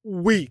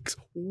 Weeks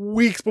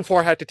before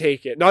I had to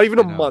take it. Not even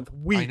a month.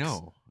 Weeks. I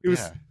know. It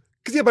was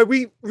because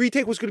my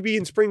retake was going to be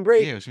in spring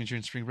break. Yeah, it was going to be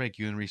in spring break.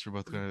 You and Reese were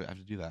both going to have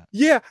to do that.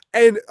 Yeah,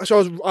 and so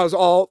I was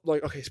all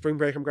like, okay, spring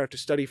break. I'm going to have to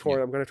study for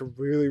it. I'm going to have to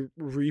really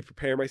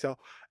re-prepare myself.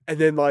 And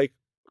then like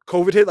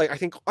COVID hit. Like I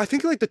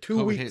think like the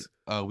 2 weeks. Hit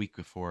a week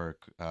before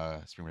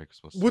spring break was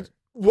supposed to start.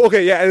 Well,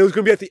 okay, yeah, and it was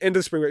going to be at the end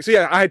of spring break. So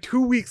yeah, I had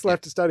 2 weeks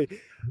left to study,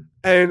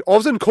 and all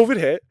of a sudden COVID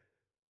hit,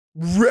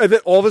 and then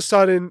all of a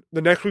sudden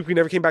the next week we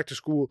never came back to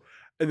school.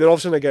 And then all of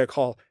a sudden I get a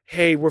call.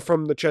 Hey, we're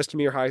from the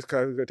Chestermere High School.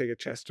 I was going to take a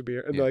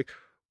Chestermere. And like,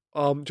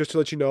 just to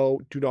let you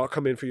know, do not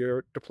come in for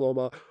your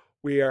diploma.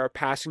 we are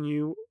passing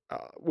you.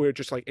 We're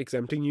just like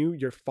exempting you.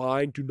 You're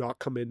fine. Do not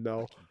come in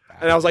though.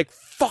 And I was like,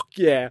 fuck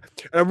yeah.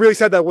 And I'm really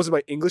sad that wasn't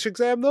my English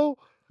exam though,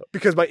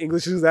 because my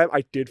English exam,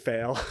 I did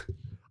fail.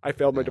 I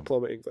failed my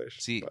diploma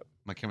English. See,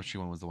 my chemistry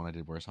one was the one I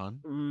did worse on.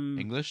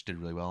 English did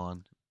really well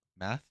on.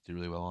 Math did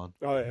really well on.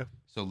 Oh yeah.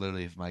 So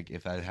literally,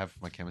 if I have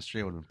my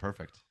chemistry, it would have been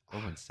perfect. It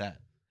would have been set.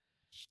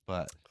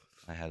 But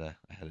I had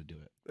to do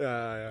it.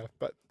 Yeah.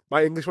 But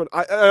my English one,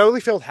 I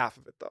only failed half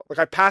of it though. Like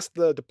I passed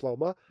the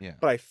diploma,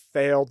 but I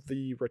failed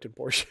the written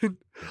portion.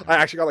 I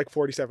actually got like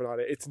 47 on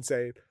it. It's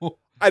insane.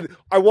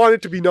 I want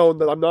it to be known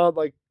that I'm not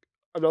like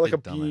a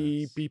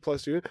B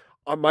plus student.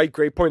 My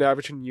grade point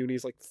average in uni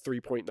is like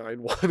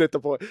 3.91 at the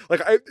point.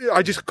 Like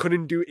I just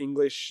couldn't do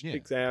English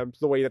exams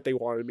the way that they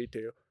wanted me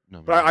to.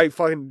 No, but I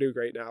fucking do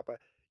great now. But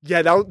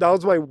yeah, that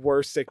was my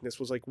worst sickness,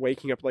 was like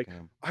waking up like,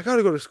 I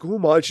gotta go to school,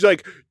 Mom. And she's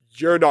like,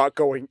 you're not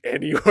going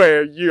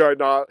anywhere. You are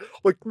not.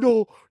 Like,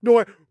 no.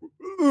 That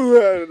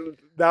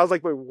was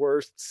like my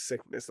worst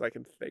sickness that I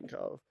can think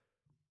of.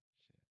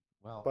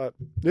 Well, but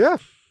yeah.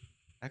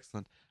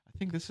 Excellent. I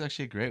think this is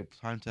actually a great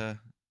time to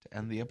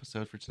end the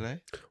episode for today.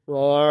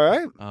 Well, all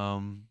right.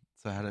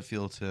 So how did it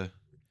feel to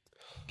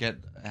get?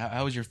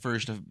 How was your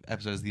first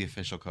episode as the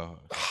official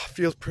co-host?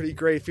 Feels pretty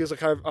great. Feels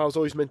like I was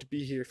always meant to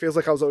be here. Feels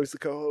like I was always the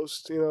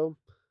co-host. You know.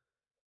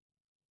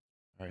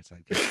 All right,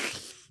 side.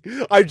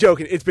 I'm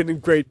joking. It's been a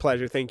great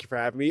pleasure. Thank you for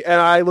having me,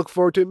 and I look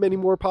forward to many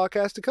more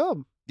podcasts to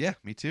come. Yeah,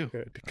 me too.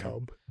 To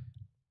come.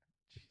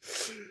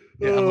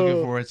 Yeah, I'm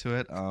looking forward to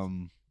it.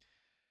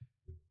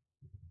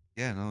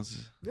 Yeah, no, it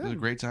was a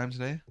great time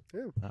today.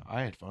 Yeah,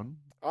 I had fun.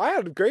 I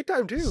had a great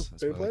time too. It's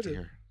been a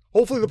pleasure.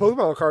 Hopefully, the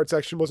Pokemon card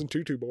section wasn't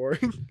too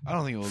boring. I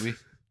don't think it will be.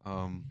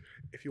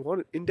 If you want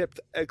an in-depth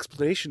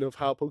explanation of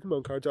how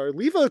Pokemon cards are,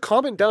 leave a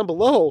comment down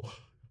below.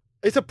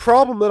 It's a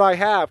problem that I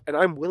have, and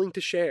I'm willing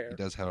to share. He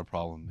does have a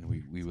problem, and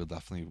we will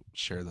definitely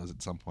share those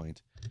at some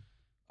point.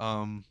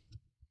 Yeah.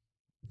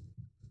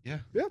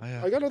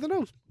 I got nothing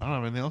else. I don't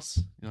have anything else.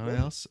 You know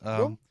anything else?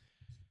 No.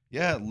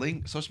 Yeah,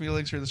 social media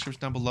links are in the description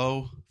down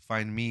below.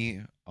 Find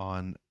me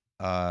on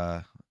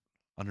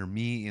under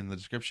me in the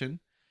description.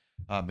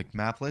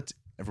 McMaplet,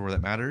 everywhere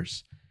that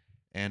matters.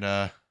 And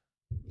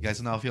you guys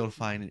will now be able to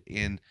find it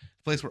in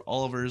the place where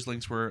Oliver's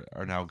links are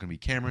now going to be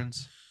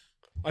Cameron's.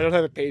 I don't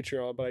have a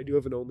Patreon, but I do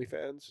have an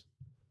OnlyFans.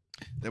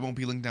 That won't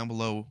be linked down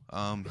below.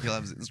 He'll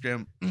have his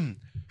Instagram.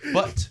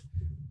 But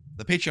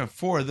the Patreon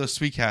for the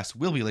Sweetcast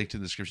will be linked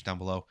in the description down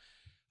below.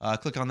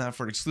 Click on that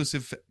for an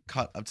exclusive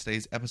cut of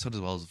today's episode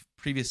as well as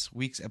previous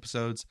week's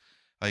episodes.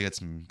 You got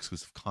some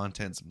exclusive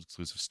content, some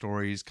exclusive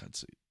stories,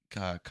 cut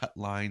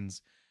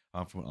lines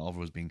from when Oliver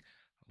was being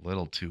a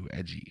little too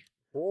edgy.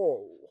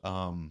 Whoa.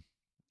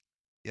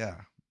 Yeah,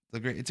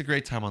 it's a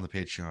great time on the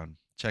Patreon.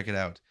 Check it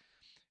out.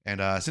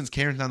 And since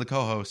Karen's now the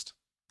co-host,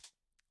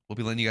 we'll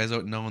be letting you guys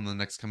know in the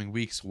next coming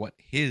weeks what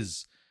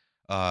his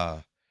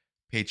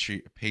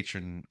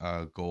patron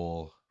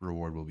goal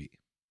reward will be.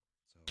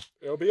 So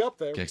it'll be up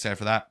there. Get excited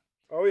for that.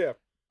 Oh yeah.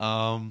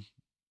 Don't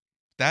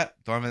have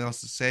anything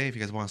else to say. If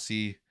you guys want to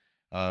see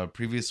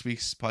previous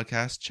week's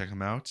podcast, check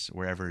them out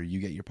wherever you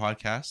get your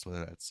podcast,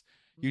 whether that's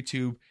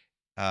YouTube,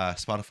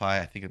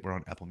 Spotify. I think we're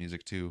on Apple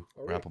Music too,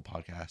 or Apple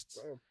Podcasts.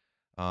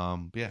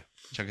 Wow. But yeah,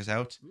 check us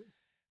out.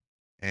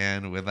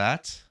 And with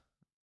that,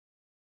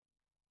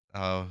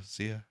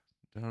 see ya.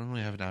 Don't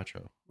really have an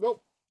outro.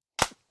 Nope.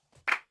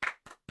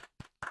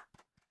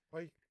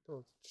 Why?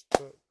 No, just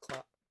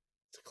clap.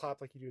 To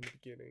clap like you do in the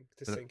beginning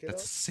to sync it.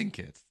 That's up. Sync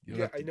it. You I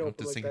know. You don't have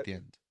to like sync at the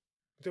end.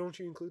 Don't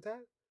you include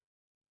that?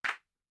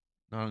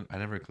 No, I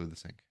never include the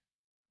sync.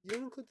 You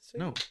don't include the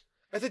sync. No.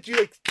 I thought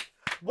you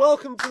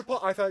welcome to the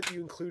pod. I thought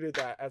you included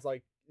that as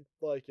like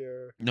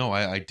your. No,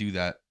 I do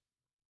that,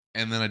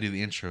 and then I do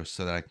the intro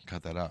so that I can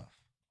cut that off.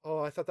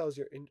 Oh, I thought that was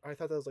I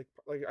thought that was I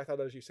thought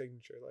that was your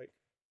signature. Like,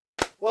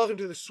 welcome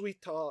to the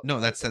sweet talk. No,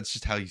 that's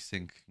just how you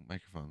sync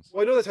microphones.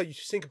 Well, I know that's how you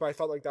sync it, but I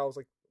thought like that was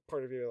like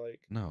part of your like.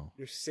 No.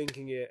 You're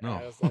syncing it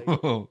as like.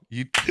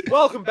 you.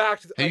 Welcome back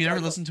to. Have you never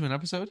listened to an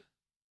episode?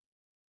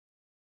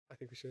 I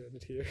think we should end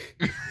it here.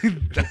 I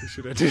think we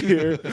should end it here.